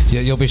it.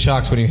 Yeah, you'll be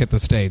shocked when you hit the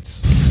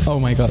States. Oh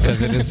my God.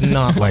 Because it is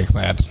not like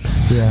that.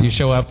 Yeah. You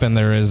show up and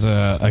there is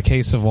a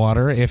case of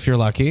water, if you're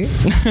lucky.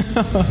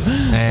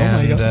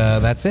 And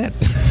that's it.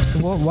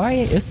 Well, why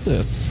is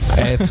this?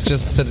 It's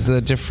just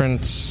the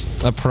different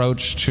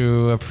approach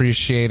to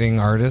appreciating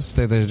artists.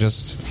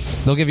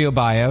 They'll give you a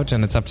buyout,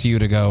 and it's up to you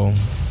to go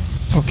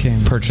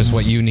purchase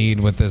what you need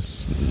with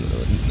this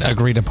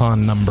agreed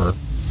upon number.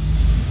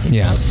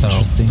 Yeah, so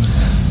interesting.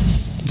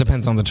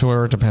 Depends on the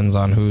tour, depends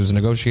on who's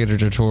negotiated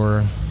your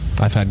tour.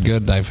 I've had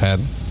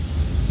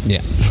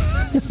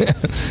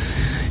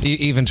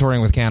even touring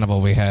with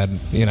Cannibal, we had,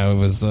 it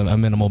was a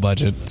minimal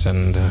budget,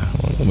 and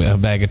a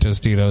bag of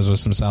Tostitos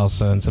with some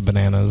salsa and some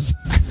bananas,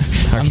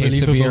 our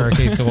case of beer, our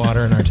case of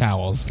water, and our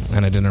towels,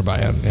 and a dinner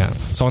buyout. Yeah.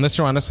 So on this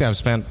tour, honestly, I've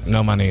spent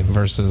no money,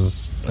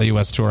 versus a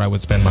U.S. tour, I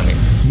would spend money.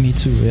 Me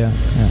too. Yeah.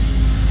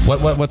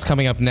 What's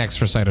coming up next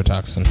for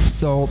Cytotoxin?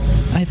 So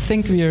I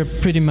think we are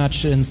pretty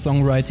much in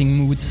songwriting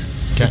mood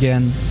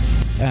again,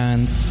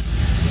 and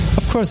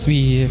of course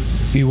we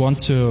want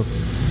to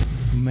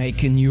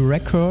make a new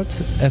record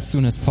as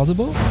soon as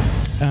possible,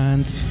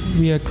 and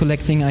we are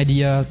collecting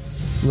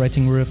ideas,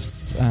 writing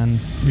riffs, and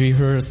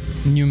rehearse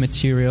new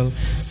material.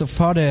 So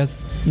far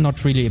there's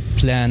not really a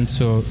plan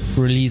to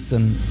release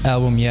an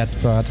album yet,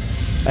 but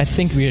I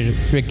think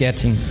we're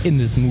getting in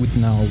this mood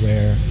now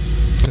where...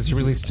 Because you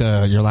released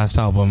your last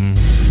album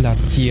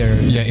last year.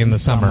 Yeah, in the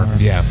summer.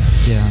 Yeah.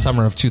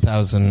 Summer of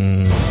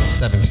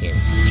 2017.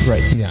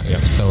 Right. Yeah.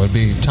 So it'd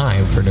be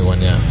time for a new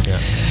one.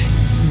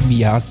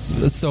 Yeah.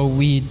 So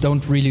we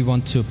don't really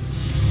want to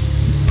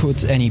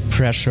put any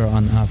pressure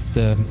on us.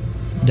 The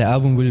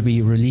album will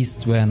be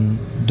released when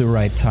the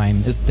right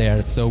time is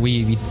there. So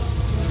we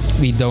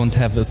we don't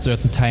have a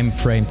certain time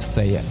frame to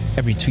say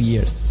every 2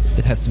 years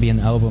it has to be an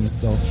album.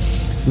 So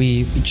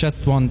we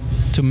just want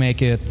to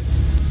make it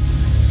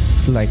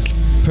like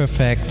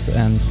perfect,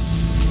 and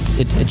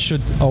it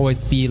should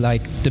always be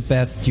like the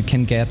best you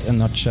can get and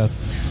not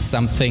just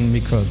something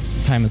because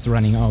time is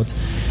running out.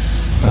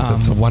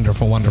 It's a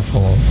wonderful,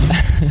 wonderful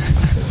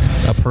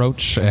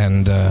approach,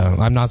 and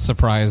I'm not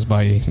surprised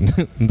by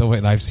the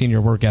way that I've seen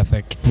your work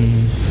ethic.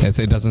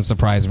 It doesn't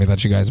surprise me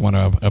that you guys want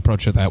to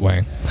approach it that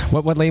way.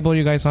 What label are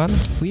you guys on?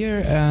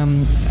 We're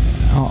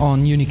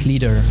on Unique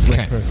Leader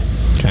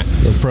Records. Okay.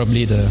 So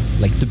probably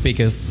the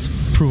biggest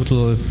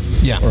brutal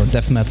or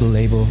death metal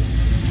label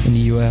in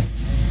the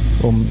US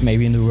or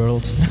maybe in the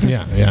world.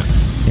 Yeah.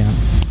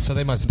 So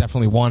they must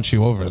definitely want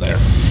you over there.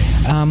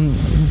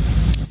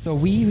 So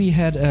we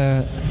had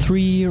a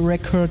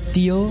 3-record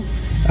deal,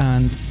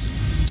 and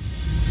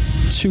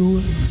 2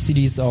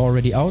 CDs are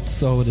already out.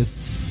 So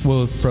this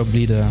will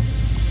probably the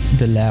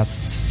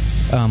last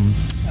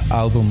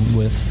album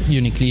with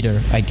Unique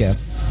Leader, I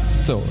guess.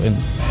 So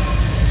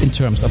in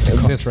terms of the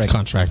contract. This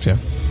contract, yeah.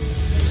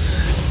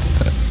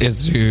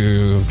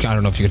 I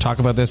don't know if you could talk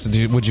about this.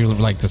 Would you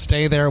like to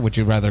stay there? Would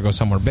you rather go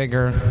somewhere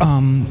bigger?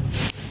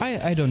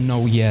 I don't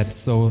know yet.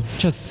 So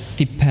just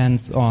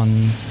depends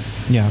on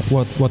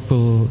what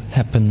will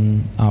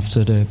happen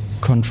after the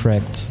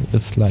contract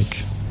is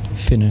like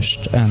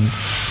finished, and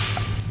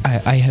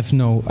I have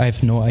no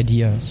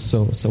idea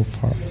so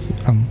far.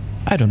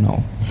 I don't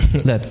know.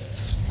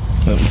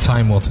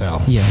 Time will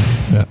tell.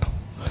 Yeah.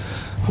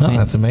 Oh,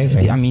 that's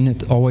amazing. I mean,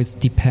 it always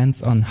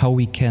depends on how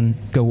we can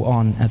go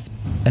on as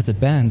a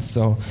band.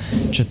 So,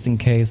 just in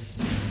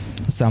case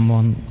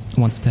someone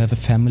wants to have a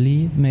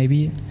family,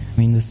 maybe. I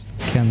mean, this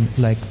can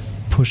like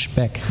push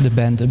back the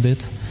band a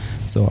bit.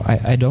 So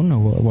I don't know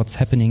what's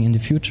happening in the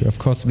future. Of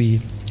course,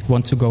 we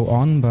want to go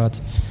on, but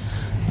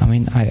I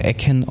mean, I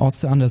can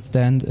also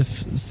understand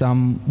if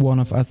one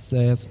of us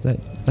says that,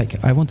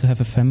 like, I want to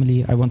have a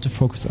family, I want to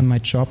focus on my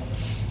job,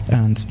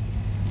 and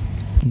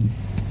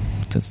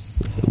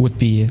this would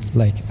be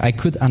like, I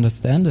could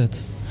understand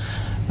it.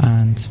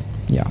 And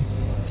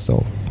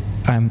so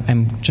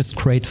I'm just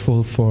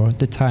grateful for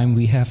the time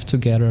we have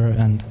together,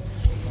 and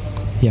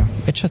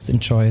I just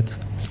enjoy it.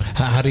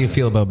 How do you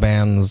feel about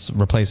bands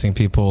replacing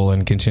people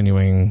and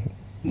continuing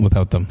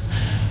without them?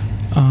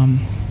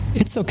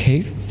 It's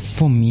okay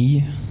for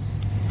me,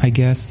 I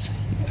guess.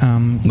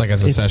 Like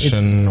as a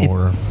session,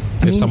 or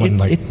if someone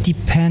like... It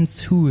depends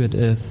who it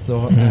is.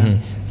 So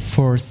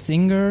for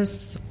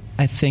singers,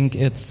 I think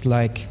it's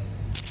like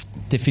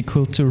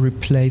difficult to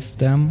replace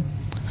them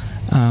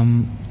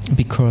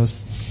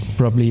because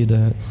probably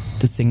the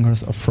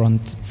singers or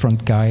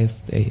front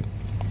guys,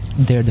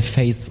 they're the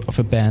face of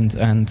a band,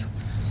 and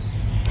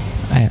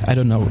I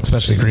don't know.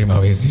 Especially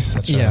Grimo, he's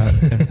such a...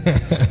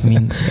 I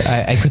mean,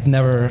 I could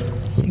never...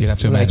 You'd have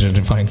to imagine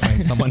to find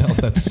someone else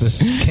that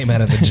just came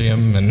out of the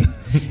gym and...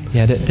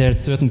 there are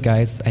certain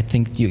guys, I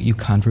think you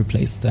can't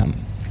replace them.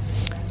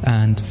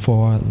 And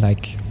for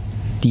like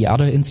the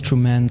other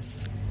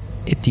instruments,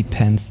 it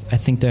depends. I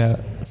think there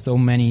are so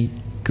many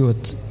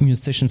good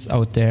musicians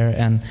out there,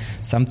 and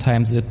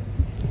sometimes it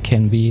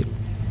can be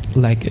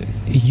like a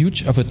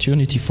huge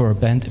opportunity for a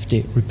band if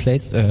they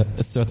replace a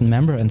certain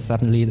member, and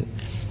suddenly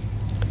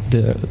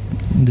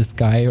this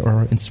guy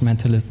or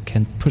instrumentalist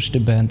can push the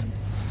band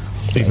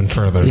even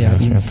further.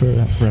 Even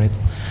further, right.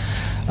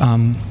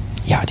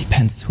 It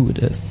depends who it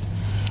is.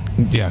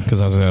 Yeah, because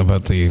I was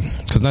about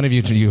because none of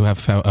you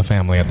have a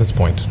family at this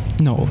point.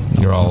 No.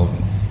 You're all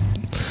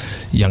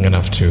young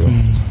enough to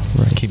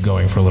keep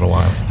going for a little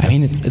while. I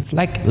mean, it's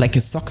like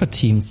a soccer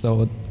team,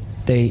 so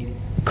they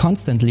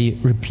constantly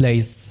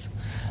replace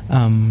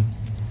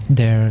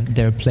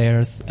their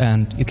players,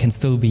 and you can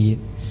still be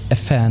a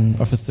fan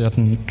of a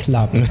certain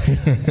club,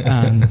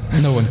 and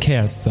no one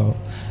cares. So,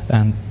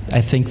 and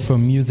I think for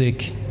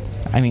music,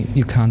 I mean,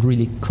 you can't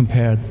really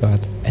compare it,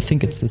 but I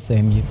think it's the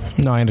same.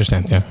 No, I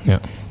understand. Yeah.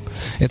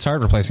 It's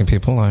hard replacing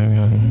people.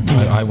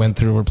 I went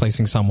through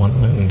replacing someone,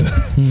 and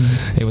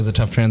it was a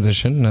tough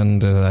transition,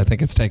 and I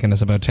think it's taken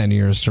us about 10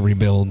 years to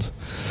rebuild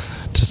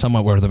to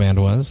somewhat where the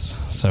band was.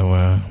 So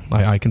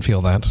I can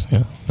feel that.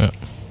 Yeah.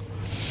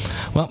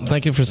 Well,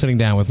 thank you for sitting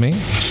down with me.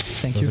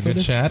 Thank you for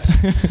this. It was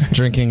a good chat.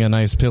 Drinking a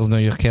nice Pilsner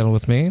Urquell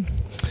with me.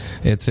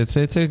 It's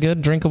a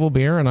good drinkable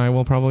beer, and I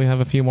will probably have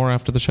a few more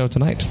after the show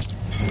tonight.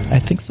 I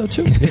think so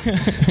too.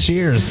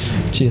 Cheers.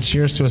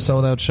 Cheers to a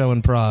sold-out show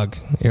in Prague.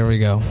 Here we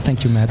go.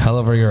 Thank you, Matt. Hell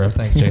over Europe.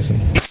 Thanks, Jason.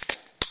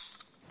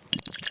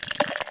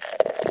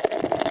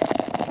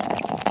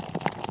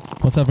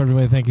 What's up,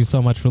 everybody? Thank you so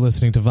much for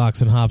listening to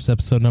Vox and Hops,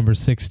 episode number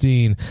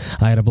 16.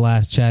 I had a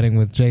blast chatting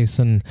with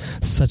Jason.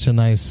 Such a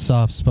nice,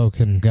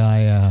 soft-spoken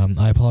guy.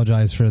 I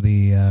apologize for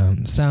the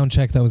sound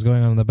check that was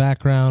going on in the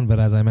background, but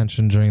as I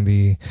mentioned during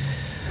the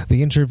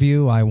the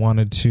interview, I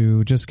wanted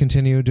to just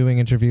continue doing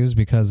interviews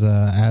because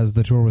as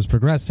the tour was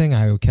progressing,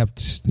 I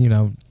kept,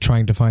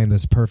 trying to find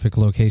this perfect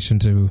location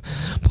to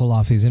pull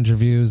off these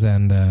interviews,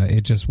 and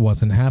it just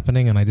wasn't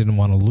happening, and I didn't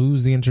want to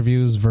lose the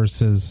interviews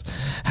versus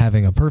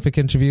having a perfect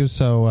interview.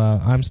 So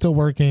I'm still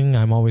working.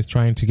 I'm always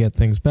trying to get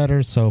things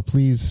better, so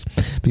please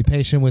be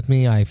patient with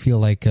me. I feel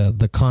like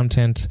the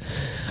content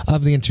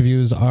of the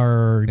interviews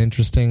are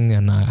interesting,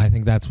 and I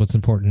think that's what's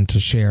important to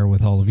share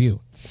with all of you.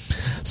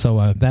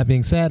 So that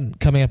being said,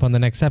 coming up on the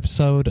next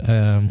episode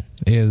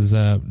is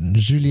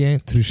Julien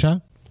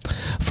Truchat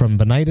from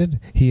Benighted.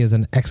 He is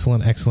an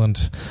excellent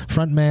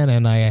frontman,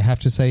 and I have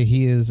to say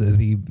he is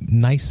the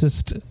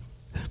nicest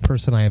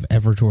person I have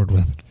ever toured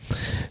with.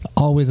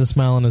 Always a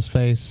smile on his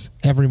face.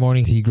 Every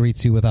morning he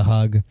greets you with a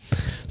hug.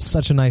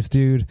 Such a nice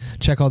dude.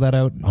 Check all that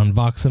out on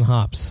Vox and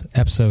Hops,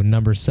 episode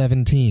number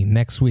 17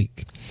 next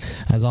week.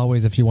 As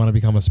always, if you want to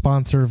become a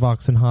sponsor,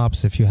 Vox and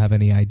Hops, if you have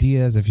any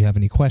ideas, if you have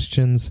any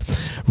questions,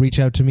 reach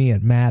out to me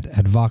at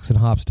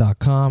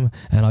matt@voxandhops.com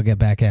and I'll get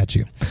back at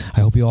you.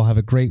 I hope you all have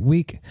a great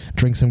week.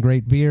 Drink some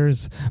great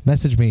beers.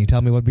 Message me.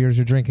 Tell me what beers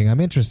you're drinking.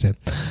 I'm interested.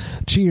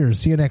 Cheers.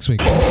 See you next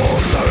week.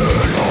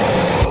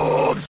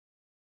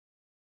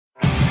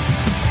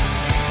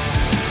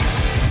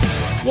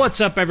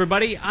 What's up,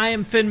 everybody? I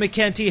am Finn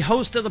McKenty,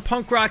 host of the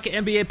Punk Rock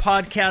MBA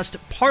podcast,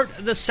 part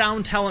of the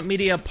Sound Talent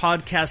Media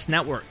Podcast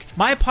Network.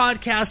 My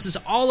podcast is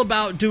all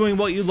about doing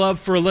what you love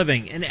for a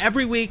living, and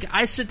every week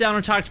I sit down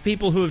and talk to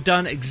people who have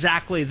done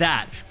exactly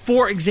that.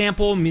 For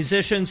example,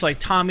 musicians like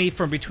Tommy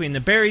from Between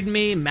the Buried and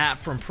Me, Matt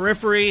from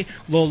Periphery,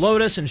 Lil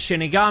Lotus and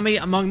Shinigami,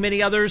 among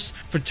many others,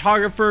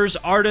 photographers,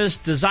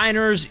 artists,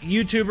 designers,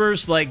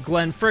 YouTubers like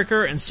Glenn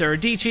Fricker and Sarah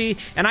Dici,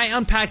 and I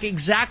unpack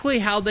exactly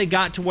how they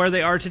got to where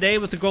they are today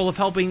with the goal of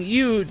helping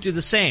you do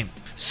the same.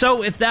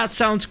 So if that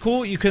sounds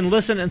cool, you can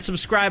listen and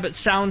subscribe at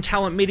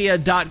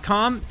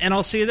soundtalentmedia.com, and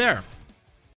I'll see you there.